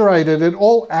exaggerated. It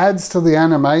all adds to the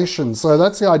animation. So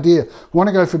that's the idea. We want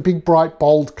to go for big, bright,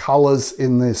 bold colors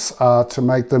in this to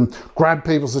make them grab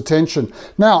people's attention.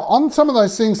 Now, on some of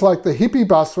those things like the hippie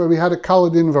bus where we had it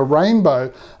colored in with a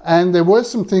rainbow, and there were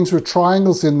some things with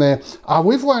triangles in there,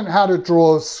 we've learned how to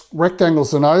draw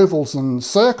rectangles and ovals and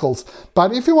circles.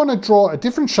 But if you want to draw a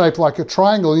different shape like a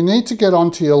triangle, you need to get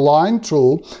onto your line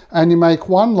tool and you make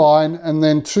one line and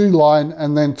then two line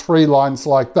and then three lines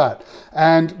like that.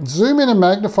 And zoom in and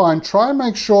magnify and try and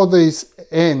make sure these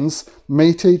ends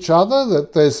meet each other,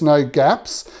 that there's no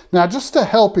gaps. Now, just to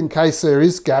help in case there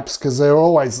is gaps, because there are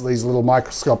always these little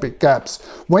microscopic gaps,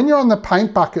 when you're on the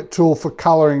paint bucket tool for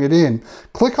coloring it in,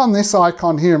 click on this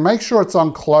icon here and make sure it's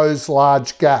on close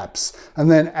large gaps, and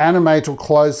then Animate will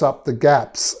close up the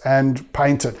gaps and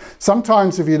paint it.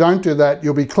 Sometimes if you don't do that,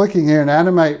 you'll be clicking here and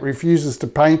Animate refuses to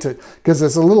paint it because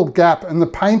there's a little gap and the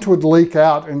paint would leak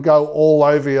out and go all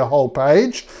over your whole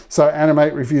page. So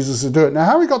Animate refuses to do it. Now,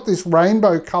 how we got this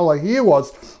rainbow color here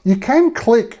was you can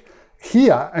click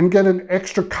here and get an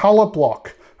extra color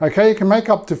block. Okay, you can make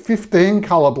up to 15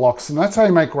 color blocks, and that's how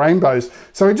you make rainbows.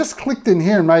 So we just clicked in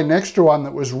here and made an extra one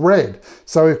that was red.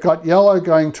 So we've got yellow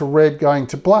going to red going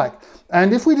to black.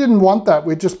 And if we didn't want that,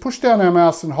 we'd just push down our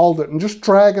mouse and hold it and just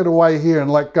drag it away here and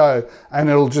let go, and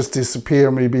it'll just disappear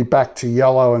and we'd be back to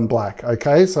yellow and black.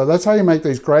 Okay, so that's how you make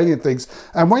these gradient things.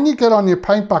 And when you get on your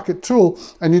paint bucket tool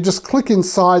and you just click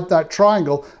inside that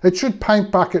triangle, it should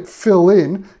paint bucket fill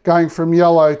in going from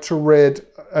yellow to red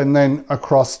and then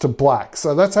across to black.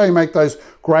 So that's how you make those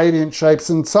gradient shapes.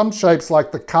 And some shapes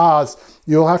like the cars,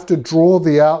 you'll have to draw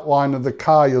the outline of the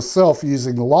car yourself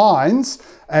using lines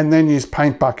and then use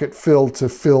paint bucket fill to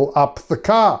fill up the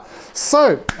car.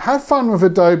 So have fun with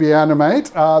Adobe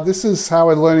Animate. This is how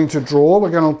we're learning to draw.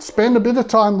 We're going to spend a bit of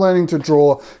time learning to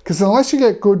draw, because unless you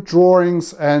get good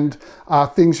drawings and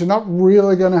things, you're not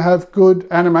really going to have good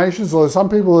animations. Although some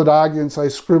people would argue and say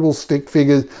scribble stick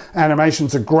figures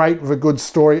animations are great with a good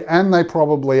story, and they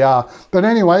probably are. But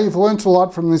anyway, you've learned a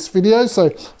lot from this video,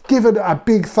 so give it a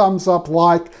big thumbs up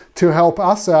like to help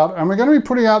us out. And we're going to be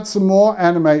putting out some more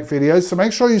Animate videos, so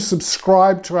make sure you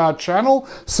subscribe to our channel.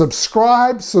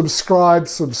 Subscribe, subscribe,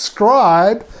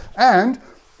 subscribe, and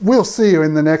we'll see you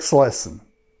in the next lesson.